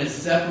no one is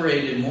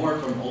separated more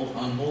from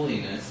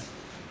unholiness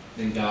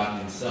than God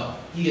Himself.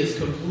 He is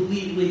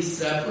completely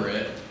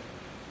separate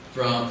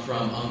from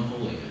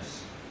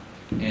unholiness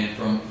and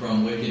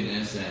from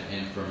wickedness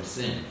and from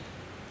sin.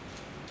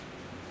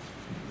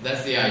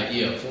 That's the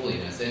idea of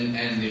holiness.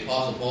 And the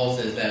Apostle Paul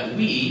says that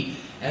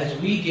as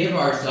we give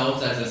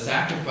ourselves as a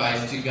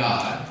sacrifice to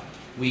God,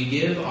 we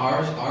give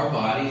our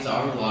bodies,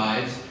 our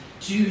lives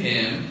to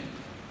Him,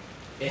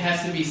 it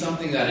has to be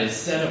something that is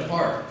set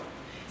apart.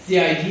 It's the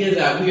idea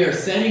that we are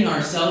setting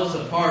ourselves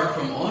apart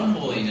from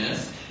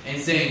unholiness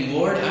and saying,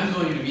 Lord, I'm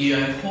going to be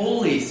a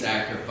holy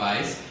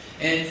sacrifice.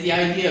 And it's the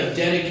idea of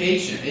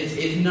dedication.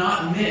 It's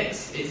not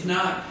mixed. It's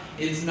not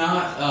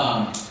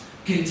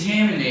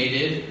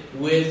contaminated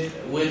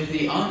with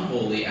the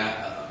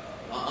unholiness.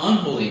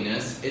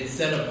 It's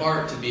set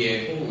apart to be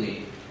a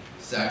holy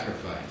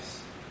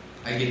sacrifice.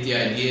 I get the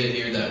idea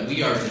here that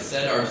we are to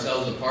set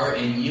ourselves apart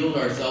and yield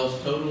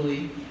ourselves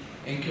totally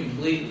and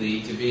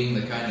completely to being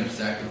the kind of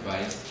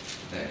sacrifice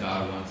that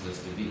God wants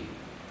us to be.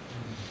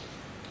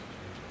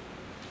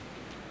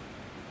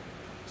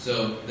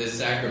 So this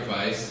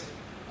sacrifice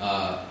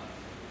that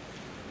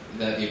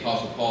the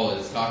Apostle Paul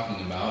is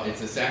talking about,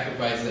 it's a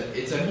sacrifice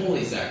it's a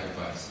holy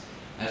sacrifice.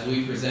 As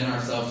we present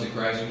ourselves to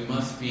Christ, we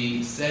must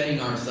be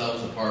setting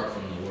ourselves apart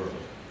from the world.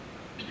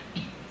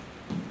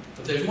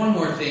 But there's one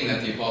more thing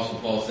that the Apostle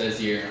Paul says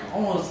here,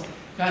 almost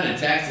kind of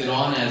tacks it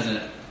on as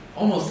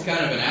almost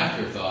kind of an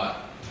afterthought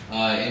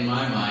in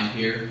my mind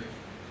here.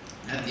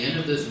 At the end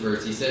of this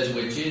verse, he says,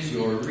 which is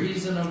your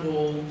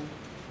reasonable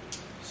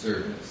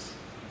service.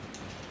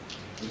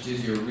 Which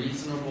is your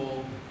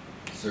reasonable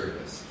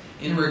service.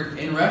 In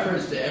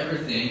reference to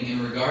everything,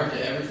 in regard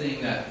to everything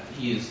that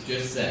he has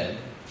just said,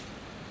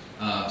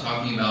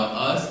 talking about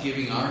us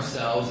giving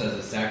ourselves as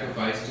a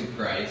sacrifice to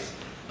Christ,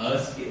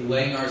 us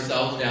laying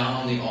ourselves down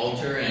on the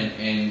altar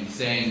and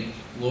saying,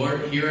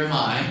 Lord, here am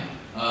I.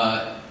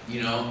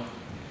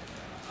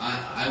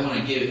 I want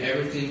to give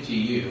everything to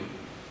you.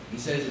 He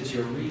says it's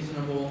your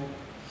reasonable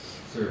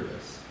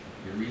service.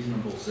 Your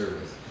reasonable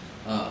service.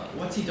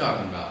 What's he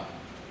talking about?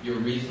 Your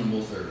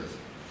reasonable service.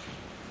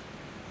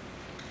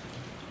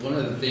 One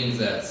of the things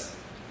that's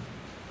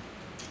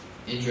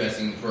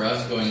interesting for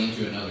us going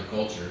into another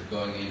culture,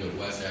 going into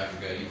West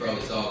Africa, you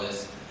probably saw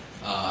this.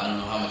 I don't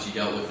know how much you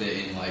dealt with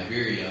it in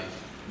Liberia,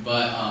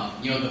 but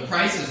the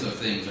prices of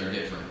things are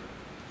different,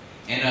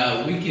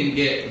 and we can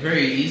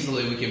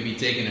be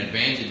taken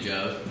advantage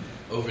of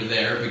over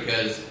there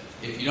because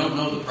if you don't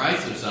know the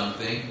price of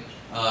something,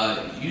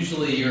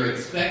 usually you're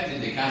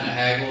expected to kind of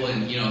haggle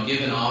and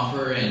give an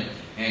offer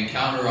and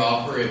counter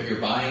offer if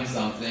you're buying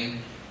something.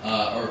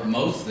 Or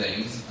most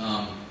things,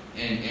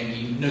 and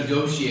you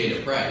negotiate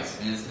a price,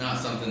 and it's not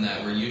something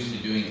that we're used to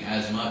doing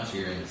as much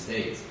here in the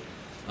States.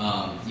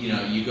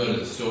 You go to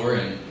the store,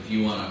 and if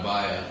you want to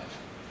buy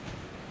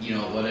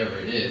whatever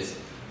it is,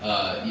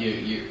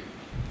 the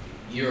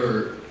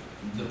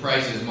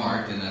price is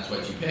marked, and that's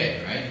what you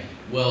pay, right?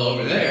 Well,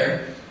 over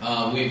there,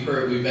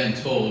 we've been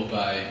told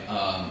by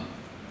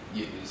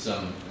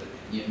some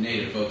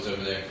native folks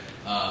over there.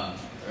 I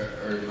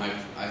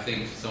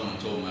think someone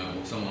told one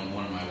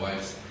of my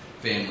wife's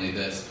family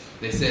this.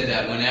 They said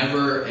that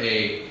whenever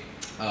a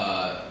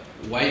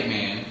white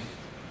man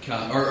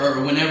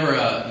or whenever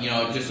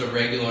just a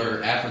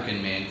regular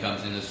African man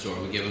comes in the store,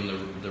 we give him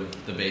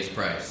the base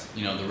price,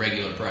 the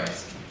regular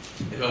price.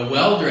 If a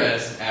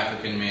well-dressed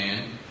African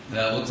man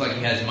that looks like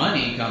he has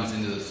money comes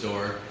into the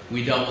store,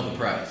 we double the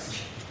price.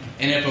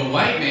 And if a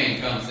white man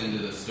comes into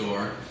the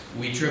store,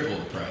 we triple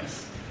the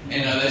price.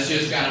 And that's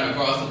just kind of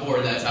across the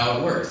board. That's how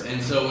it works.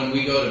 And so when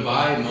we go to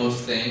buy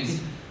most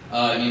things,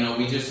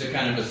 we just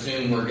kind of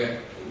assume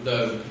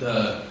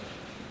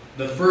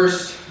the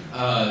first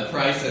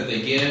price that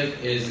they give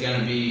is going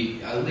to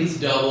be at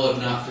least double, if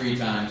not 3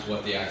 times,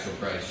 what the actual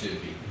price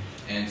should be.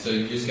 And so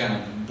you just kind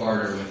of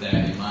barter with that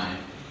in mind.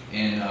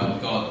 And we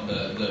call it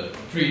the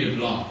prix de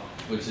blanc,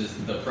 which is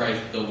the price,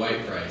 the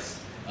white price.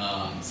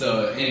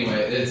 So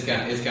anyway, it's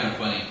kind of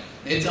funny.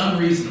 It's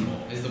unreasonable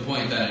is the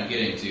point that I'm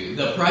getting to.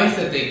 The price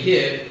that they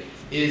give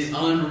is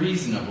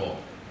unreasonable.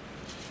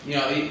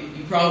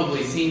 You've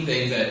probably seen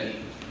things that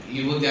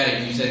you looked at it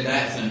and you said,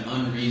 that's an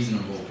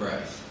unreasonable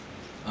price.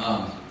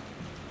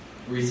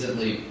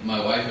 Recently, my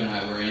wife and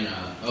I were in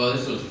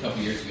this was a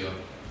couple years ago.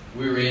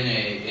 We were in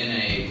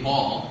a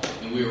mall,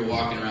 and we were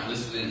walking around.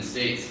 This was in the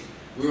States.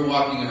 We were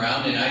walking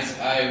around, and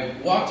I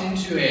walked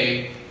into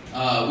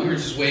we were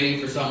just waiting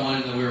for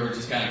someone, and we were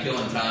just kind of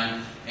killing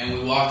time. And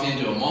we walked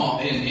into a mall,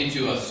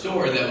 into a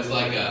store that was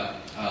like a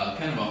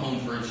kind of a home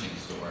furnishing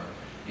store.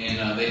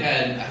 And they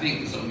had, I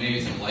think, maybe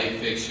some light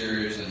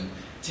fixtures and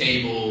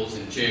tables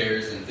and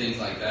chairs and things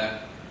like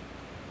that.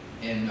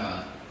 And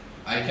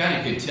I kind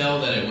of could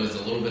tell that it was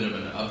a little bit of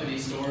an uppity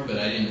store, but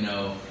I didn't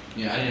know, I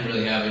didn't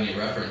really have any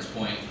reference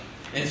point.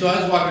 And so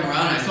I was walking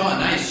around, and I saw a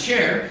nice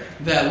chair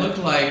that looked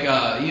like,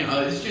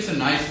 it's just a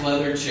nice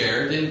leather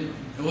chair. It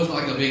wasn't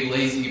like a big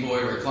lazy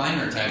boy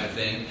recliner type of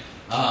thing.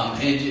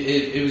 And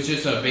it was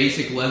just a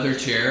basic leather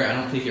chair. I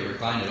don't think it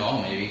reclined at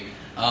all, maybe.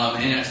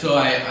 And so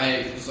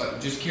I was like,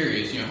 just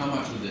curious, how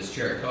much would this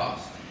chair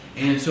cost?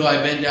 And so I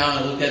bent down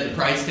and looked at the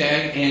price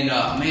tag, and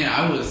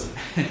I was.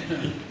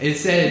 It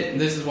said,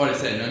 this is what it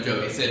said, no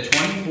joke. It said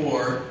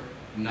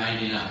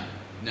 $24.99.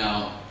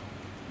 Now,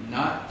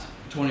 not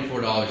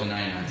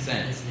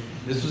 $24.99.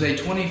 This was a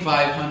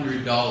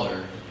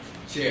 $2,500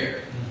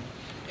 chair,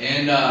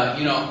 and I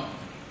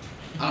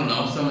don't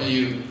know. Some of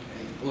you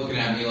looking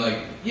at me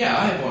like, yeah,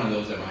 I have one of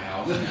those at my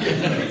house.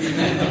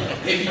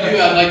 If you do,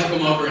 I'd like to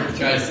come over and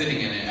try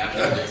sitting in it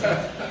afterwards.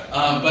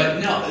 But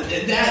no,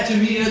 that to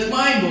me is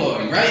mind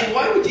blowing, right?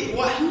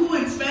 Who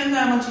would spend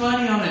that much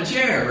money on a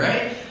chair,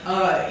 right?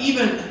 At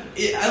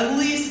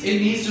least it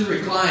needs to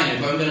recline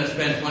if I'm going to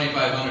spend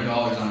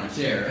 $2,500 on a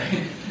chair.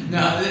 Right?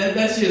 No,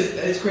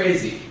 it's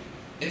crazy.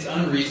 It's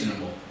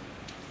unreasonable.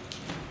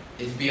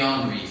 It's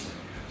beyond reason.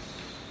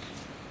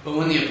 But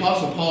when the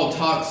Apostle Paul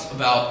talks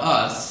about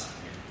us,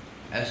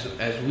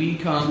 as we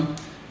come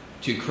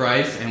to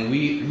Christ and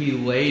we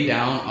lay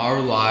down our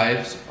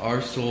lives,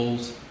 our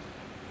souls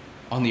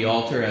on the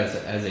altar as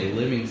a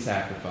living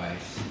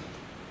sacrifice,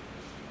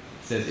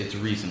 it says it's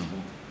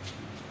reasonable.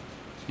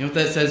 You know what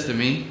that says to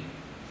me?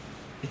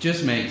 It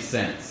just makes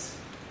sense.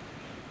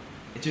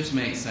 It just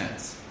makes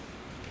sense.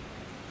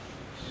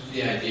 It's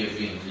the idea of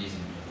being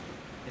reasonable.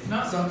 It's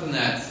not something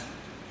that's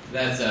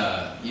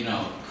a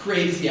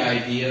crazy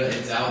idea.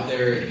 It's out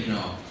there,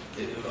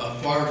 a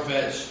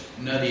far-fetched,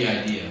 nutty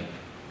idea.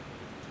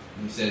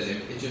 And he says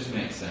it just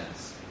makes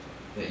sense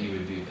that you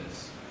would do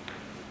this.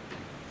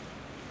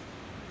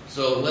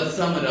 So let's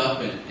sum it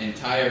up and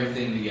tie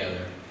everything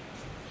together.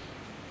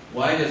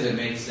 Why does it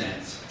make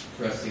sense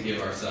for us to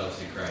give ourselves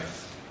to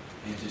Christ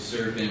and to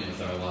serve Him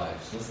with our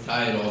lives? Let's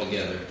tie it all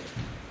together.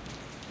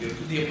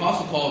 The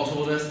Apostle Paul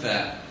told us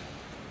that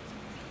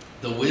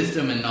the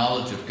wisdom and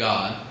knowledge of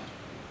God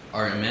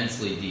are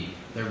immensely deep.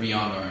 They're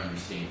beyond our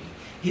understanding.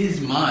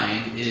 His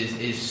mind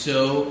is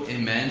so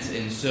immense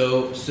and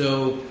so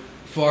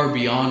far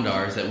beyond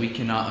ours that we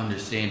cannot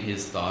understand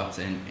His thoughts,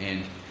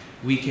 and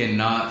we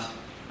cannot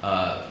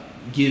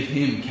give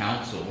Him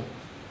counsel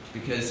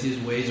because His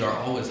ways are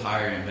always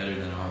higher and better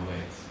than our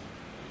ways.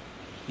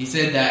 He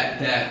said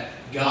that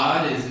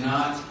God is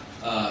not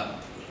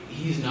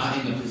He's not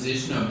in the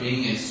position of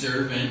being a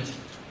servant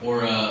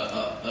or in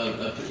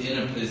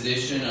a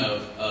position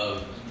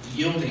of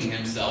yielding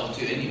Himself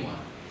to anyone,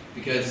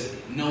 because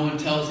no one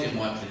tells Him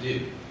what to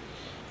do.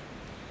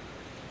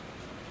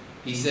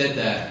 He said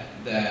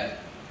that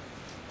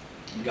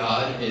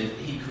God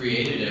He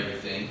created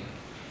everything.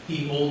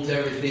 He holds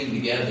everything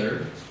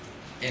together,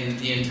 and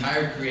the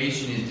entire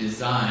creation is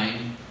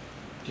designed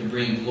to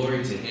bring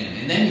glory to Him.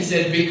 And then He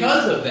said,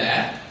 because of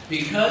that,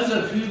 because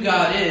of who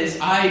God is,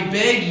 I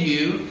beg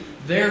you,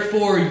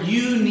 therefore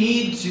you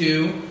need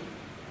to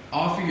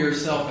offer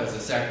yourself as a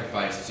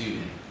sacrifice to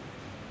Him.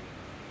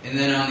 And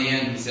then on the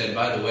end He said,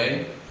 by the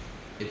way,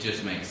 it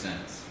just makes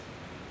sense.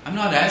 I'm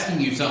not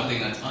asking you something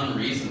that's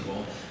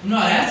unreasonable. I'm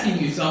not asking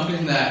you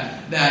something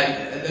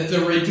that's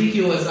a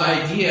ridiculous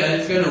idea.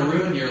 It's going to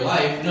ruin your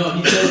life. No,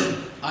 He says,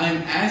 I'm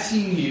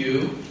asking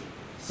you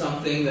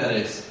something that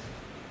is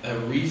a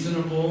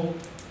reasonable,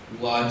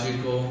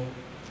 logical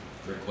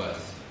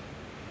request.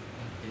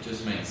 It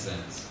just makes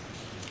sense.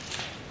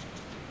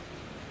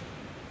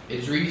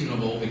 It's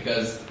reasonable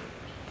because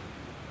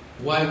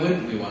why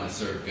wouldn't we want to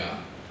serve God?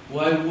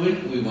 Why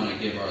wouldn't we want to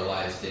give our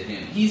lives to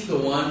Him? He's the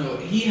one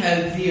He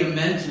has the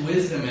immense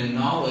wisdom and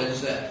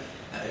knowledge that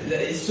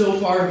is so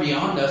far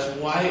beyond us.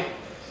 Why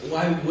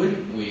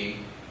wouldn't we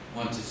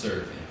want to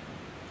serve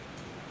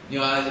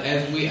Him? As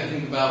I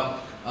think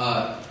about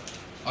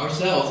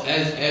ourselves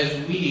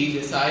as we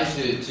decide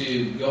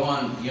to go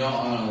on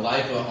on a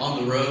life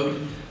on the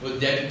road with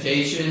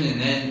deputation,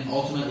 and then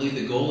ultimately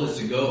the goal is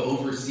to go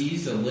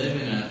overseas to live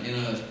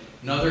in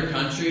another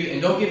country.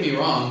 And don't get me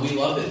wrong, we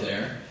love it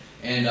there,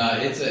 and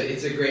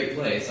it's a great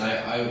place.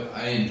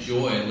 I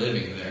enjoy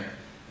living there.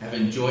 I've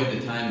enjoyed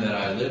the time that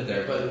I lived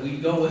there, but we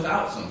go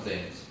without some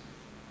things,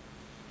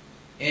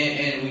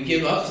 and we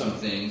give up some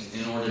things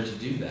in order to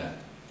do that.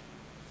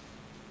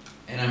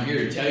 And I'm here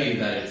to tell you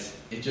that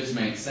it just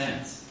makes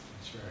sense.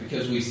 That's right.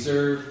 Because we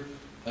serve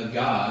a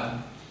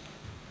God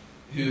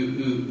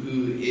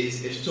who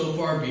is so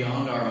far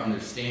beyond our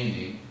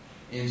understanding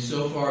and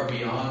so far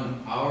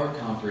beyond our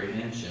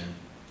comprehension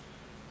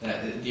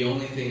that the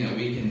only thing that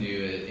we can do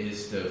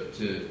is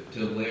to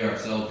lay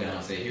ourselves down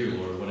and say, "Here,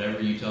 Lord,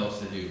 whatever you tell us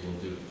to do, we'll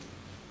do it."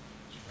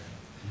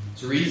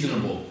 It's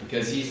reasonable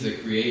because He's the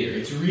Creator.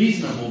 It's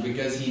reasonable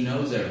because He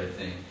knows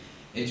everything.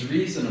 It's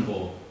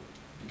reasonable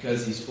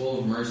because He's full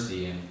of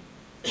mercy, and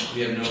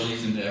we have no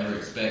reason to ever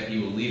expect He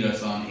will lead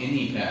us on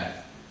any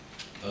path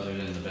other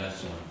than the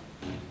best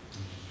one.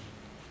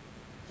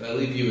 So I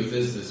leave you with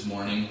this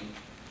morning.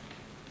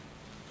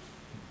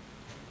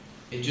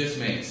 It just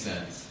makes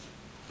sense.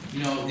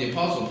 The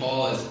Apostle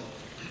Paul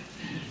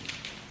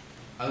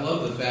I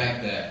love the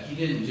fact that he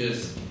didn't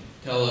just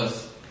tell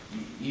us,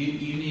 you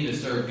need to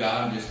serve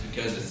God just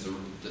because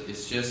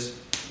it's just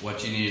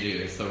what you need to do.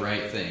 It's the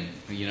right thing.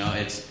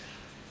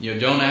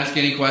 Don't ask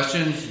any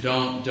questions.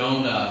 Don't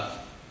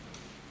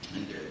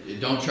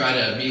try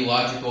to be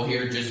logical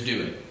here. Just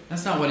do it.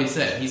 That's not what he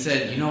said. He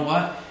said, you know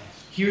what?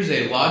 Here's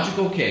a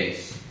logical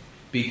case.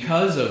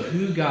 Because of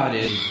who God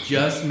is,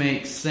 just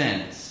makes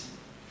sense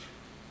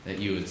that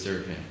you would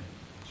serve Him.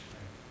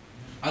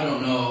 I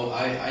don't know.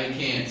 I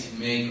can't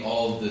make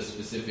all of the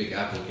specific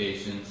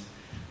applications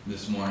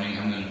this morning.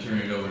 I'm going to turn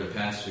it over to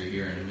Pastor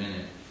here in a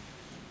minute.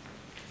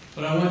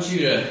 But I want you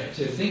to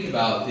think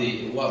about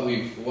what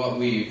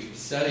we've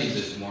studied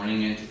this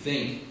morning, and to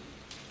think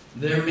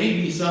there may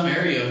be some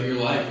area of your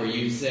life where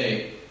you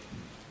say,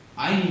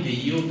 I need to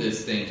yield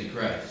this thing to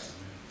Christ.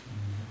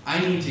 I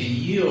need to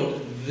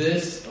yield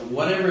this,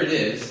 whatever it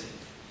is,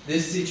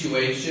 this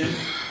situation,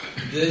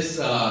 this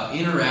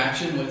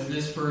interaction with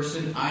this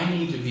person, I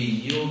need to be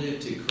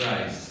yielded to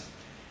Christ.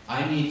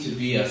 I need to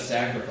be a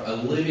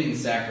living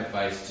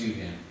sacrifice to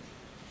Him.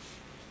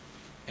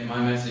 And my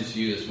message to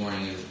you this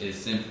morning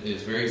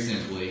is very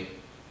simply,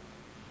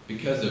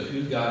 because of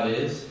who God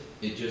is,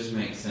 it just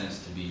makes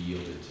sense to be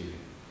yielded to Him.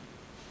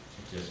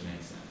 It just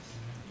makes sense.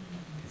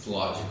 It's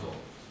logical.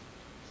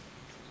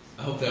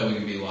 I hope that we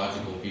can be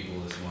logical people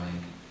this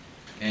morning.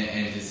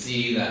 And to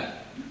see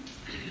that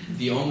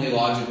the only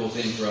logical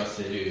thing for us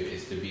to do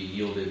is to be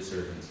yielded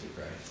servants to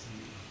Christ.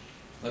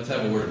 Let's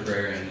have a word of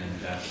prayer and then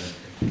Pastor.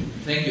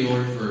 Thank you,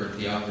 Lord, for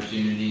the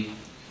opportunity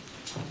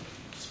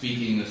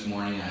speaking this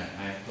morning.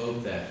 I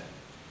hope that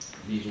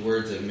these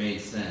words have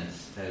made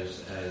sense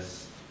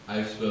as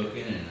I've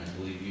spoken, and I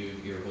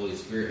believe your Holy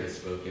Spirit has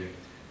spoken.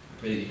 I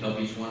pray that you help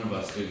each one of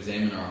us to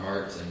examine our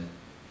hearts and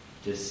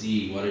to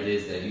see what it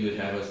is that you would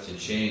have us to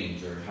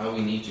change, or how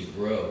we need to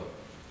grow,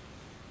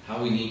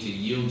 how we need to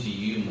yield to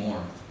you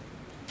more,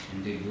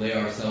 and to lay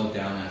ourselves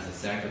down as a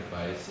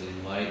sacrifice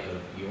in light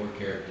of your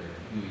character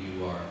and who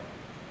you are.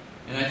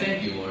 And I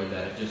thank you, Lord,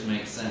 that it just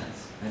makes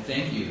sense. I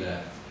thank you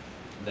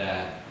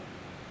that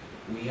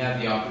we have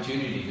the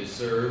opportunity to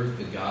serve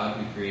the God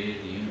who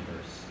created the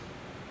universe.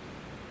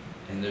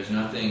 And there's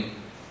nothing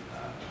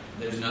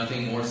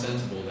more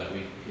sensible that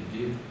we could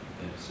do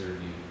than to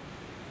serve you.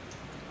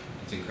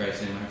 It's in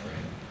Christ's name I pray.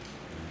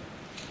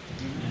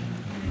 Amen.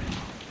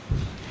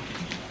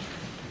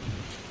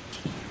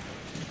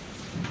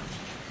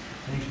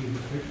 Thank you.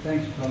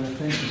 Thanks, brother.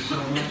 Thank you so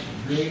much.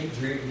 Great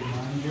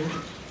reminder.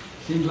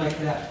 Seems like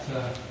that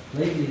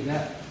lately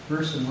that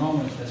verse in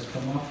Romans has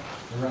come up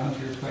around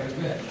here quite a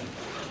bit.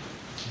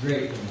 It's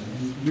great.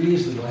 And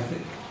reasonable, I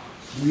think.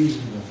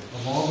 Reasonable.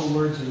 Of all the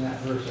words in that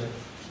verse,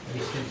 I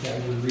just think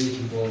that word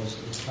reasonable is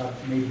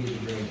maybe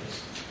the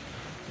greatest.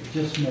 It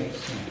just makes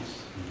sense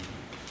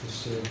to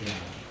serve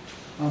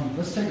God.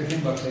 Let's take our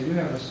hymn books. I do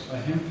have a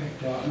hymn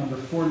picked out, number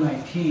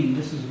 419.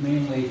 This is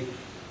mainly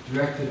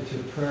directed to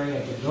pray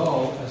at the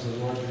go as the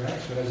Lord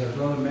directs. But as our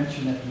brother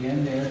mentioned at the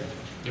end there,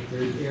 if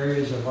there's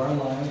areas of our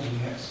lives and we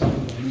have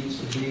something that needs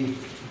to be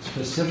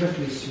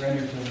specifically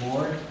surrendered to the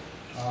Lord.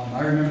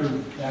 I remember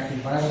back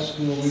in Bible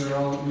school,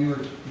 we were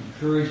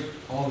encouraged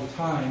all the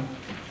time.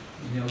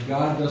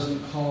 God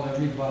doesn't call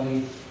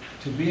everybody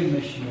to be a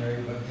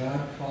missionary, but God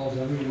calls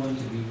everyone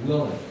to be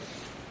willing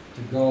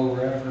to go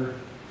wherever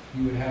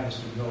He would have us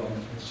to go.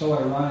 And it's so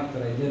ironic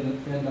that I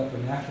didn't end up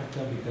in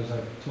Africa, because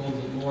I told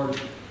the Lord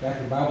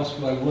back in Bible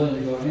school I'm willing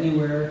to go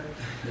anywhere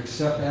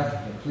except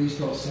Africa. Please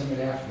don't send me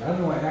to Africa. I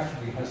don't know why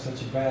Africa has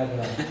such a bad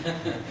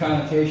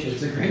connotation.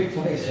 It's a great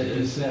place, as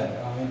you said.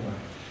 Anyway.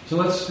 So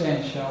let's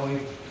stand, shall we?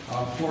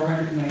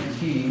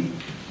 419,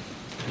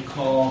 we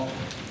call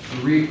the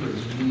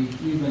reapers. We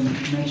even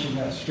mentioned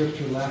that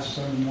scripture last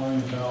Sunday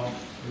morning about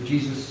where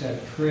Jesus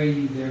said, "Pray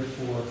ye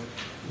therefore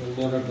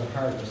the Lord of the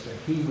harvest, that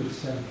He would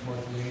send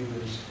forth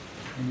laborers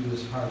into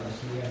His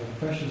harvest. We have a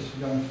precious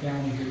young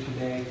family here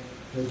today.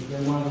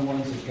 They're one of the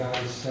ones that God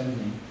is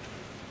sending.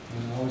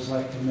 And I always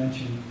like to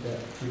mention that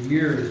for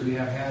years we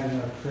have had in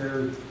our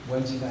prayer,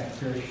 Wednesday night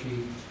prayer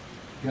sheet,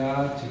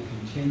 God to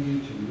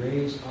continue to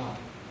raise up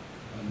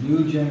a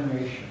new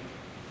generation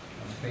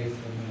of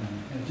faithful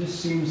men. And it just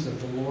seems that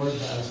the Lord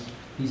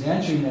He's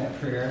answering that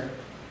prayer.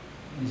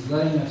 He's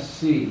letting us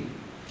see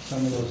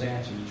some of those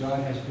answers. God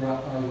has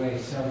brought our way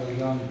several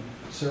young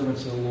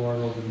servants of the Lord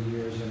over the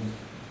years. And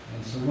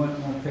so I want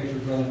to pray for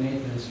Brother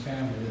Nathan and his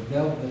family,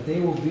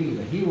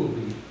 that he will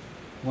be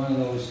one of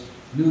those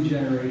new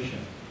generation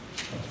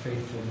of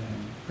faithful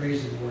men.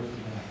 Praise the Lord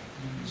for that.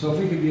 So if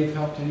we could be of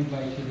help to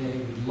anybody today,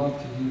 we'd love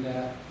to do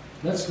that.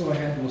 Let's go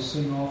ahead and we'll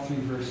sing all 3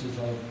 verses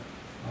of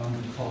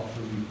the call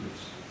for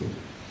reapers.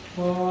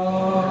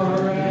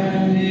 Far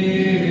and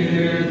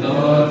near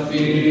the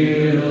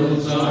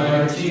fields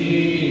are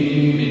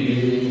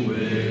teeming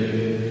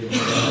with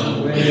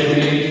the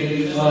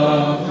waves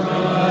of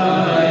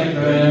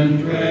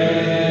ripened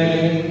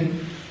grain.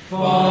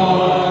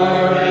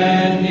 Far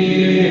and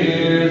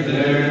near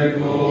their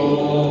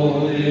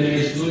gold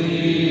is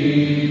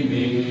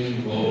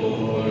gleaming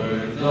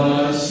o'er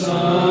the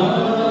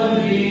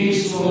sunny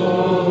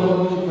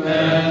slope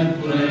and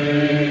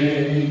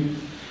plain.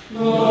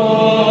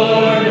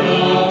 Lord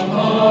of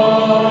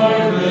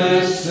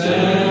harvest,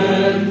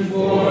 send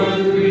forth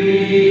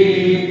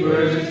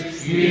reapers.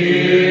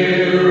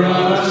 Hear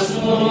us,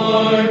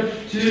 Lord,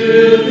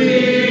 to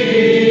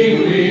Thee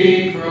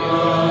we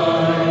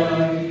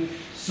cry.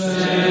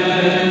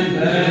 Send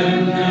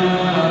them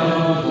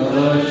now,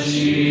 the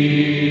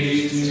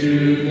sheaves to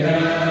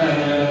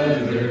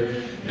gather,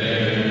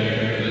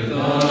 ere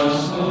the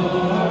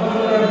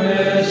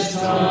harvest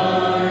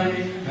time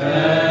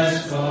pass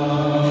by.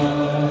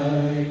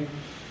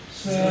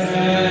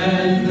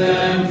 Send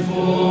them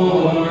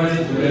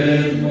forth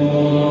with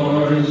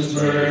morn's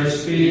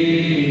first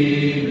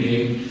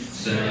beaming.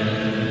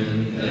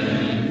 Send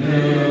them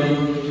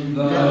noon,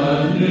 the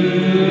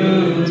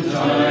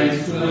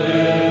noontide's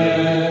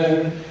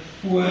glare.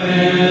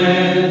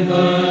 When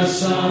the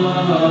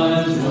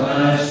sun's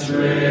last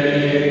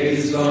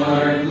rays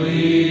are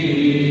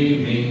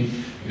gleaming,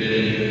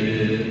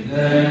 bid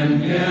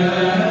them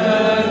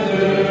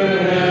gather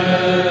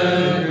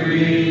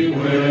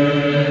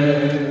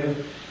everywhere.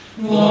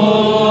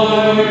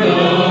 Lord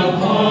of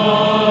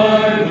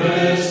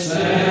harvest,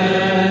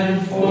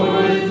 send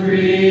forth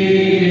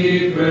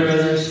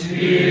reapers.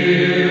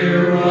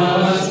 Hear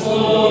us,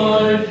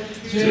 Lord,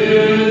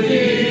 to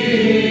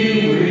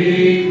Thee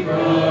we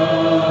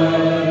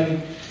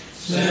cry.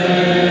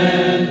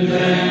 Send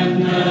them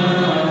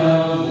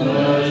now,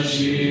 the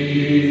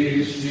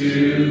sheaves to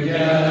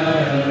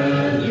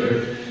gather,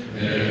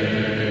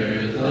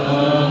 ere the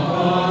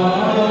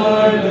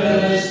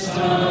harvest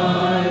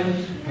time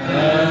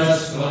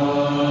pass by.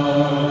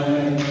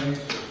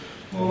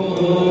 O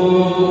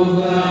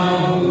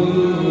Thou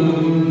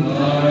whom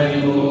Thy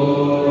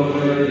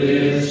Lord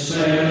is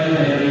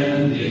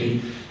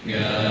sending,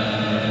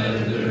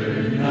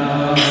 gather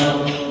now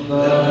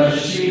the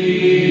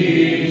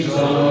sheaves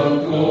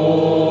of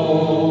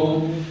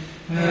gold.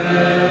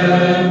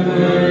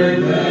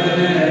 Heavenward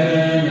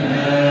then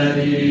at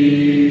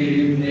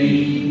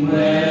evening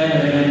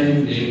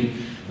wending,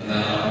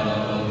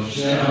 Thou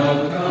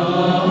shalt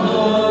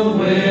come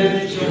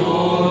with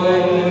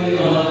joy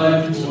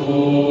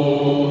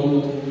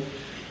untold.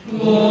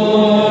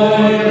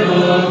 Lord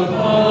of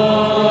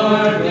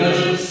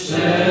harvest,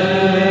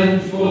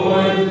 send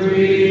forth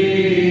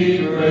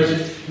reapers.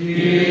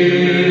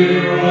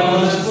 Hear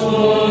us,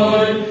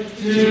 Lord,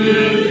 to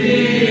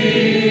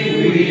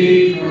Thee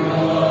we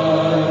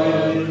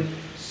cry.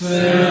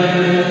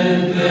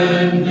 Send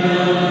them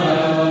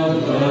now,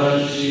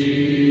 the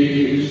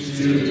sheaves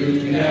to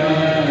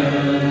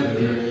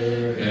gather,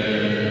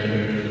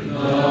 ere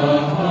the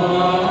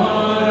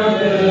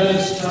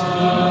harvest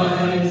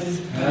time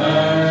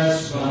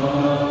pass by.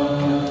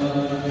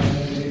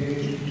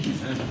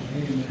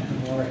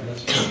 Amen. All right,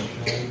 let's pray,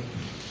 shall we?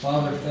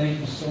 Father, thank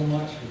you so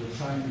much for the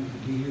time we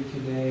could be here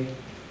today,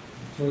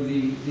 for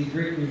the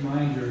great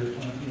reminder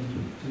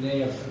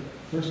today of,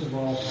 first of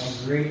all, how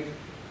great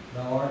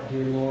Thou art,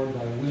 dear Lord,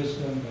 Thy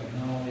wisdom, Thy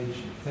knowledge.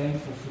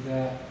 Thankful for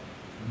that,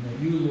 and that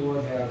You,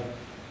 Lord, have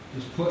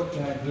just put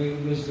that great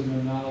wisdom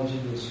and knowledge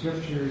into the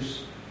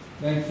Scriptures.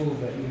 Thankful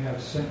that You have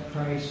sent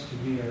Christ to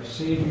be our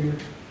Savior,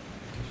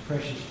 His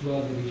precious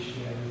blood that He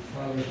shed. And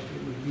Father, if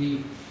it would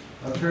be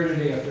our prayer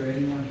today, if there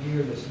anyone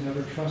here that's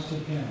never trusted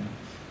Him,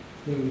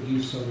 they would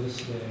do so this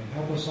day.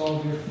 Help us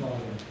all, dear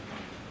Father,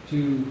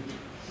 to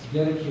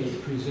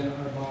dedicate, present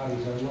our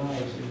bodies, our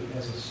lives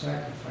as a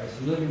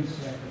sacrifice, living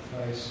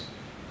sacrifice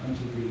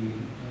unto Thee.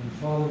 And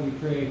Father, we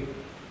pray,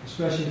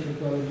 especially for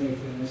Brother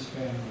Nathan and his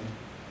family,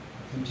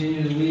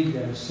 continue to lead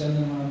them, send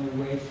them on their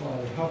way,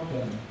 Father. Help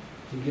them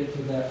to get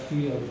to that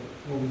field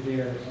over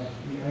there of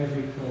the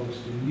Ivory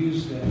Coast and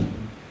use them,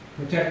 and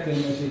protect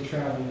them as they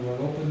travel,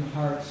 Lord. Open the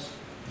hearts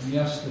and,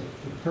 yes, the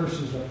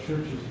purses of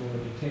churches,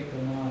 Lord, to take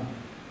them on,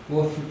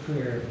 both for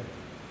prayer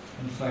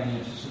and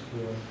financial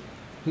support.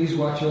 Please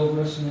watch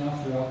over us now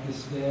throughout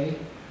this day.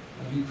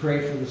 I do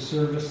pray for the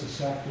service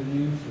this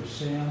afternoon for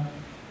Sam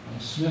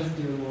Smith,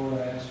 dear Lord.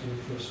 I ask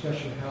you for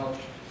special help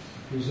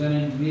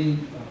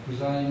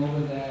presiding over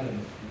that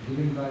and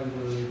giving thy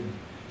word.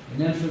 And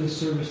then for the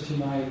service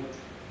tonight,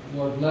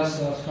 Lord,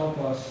 bless us, help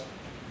us.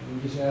 And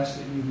we just ask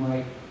that you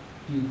might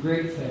do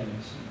great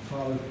things. And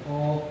Father,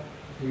 all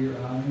for your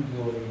honor and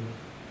glory.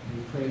 And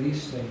we pray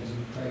these things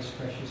in Christ's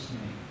precious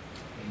name.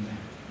 Amen.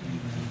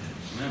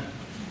 Amen.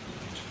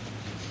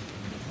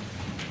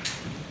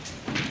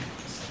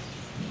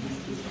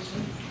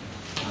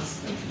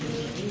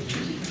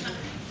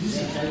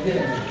 I did.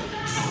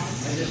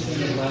 I just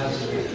think of Lazarus.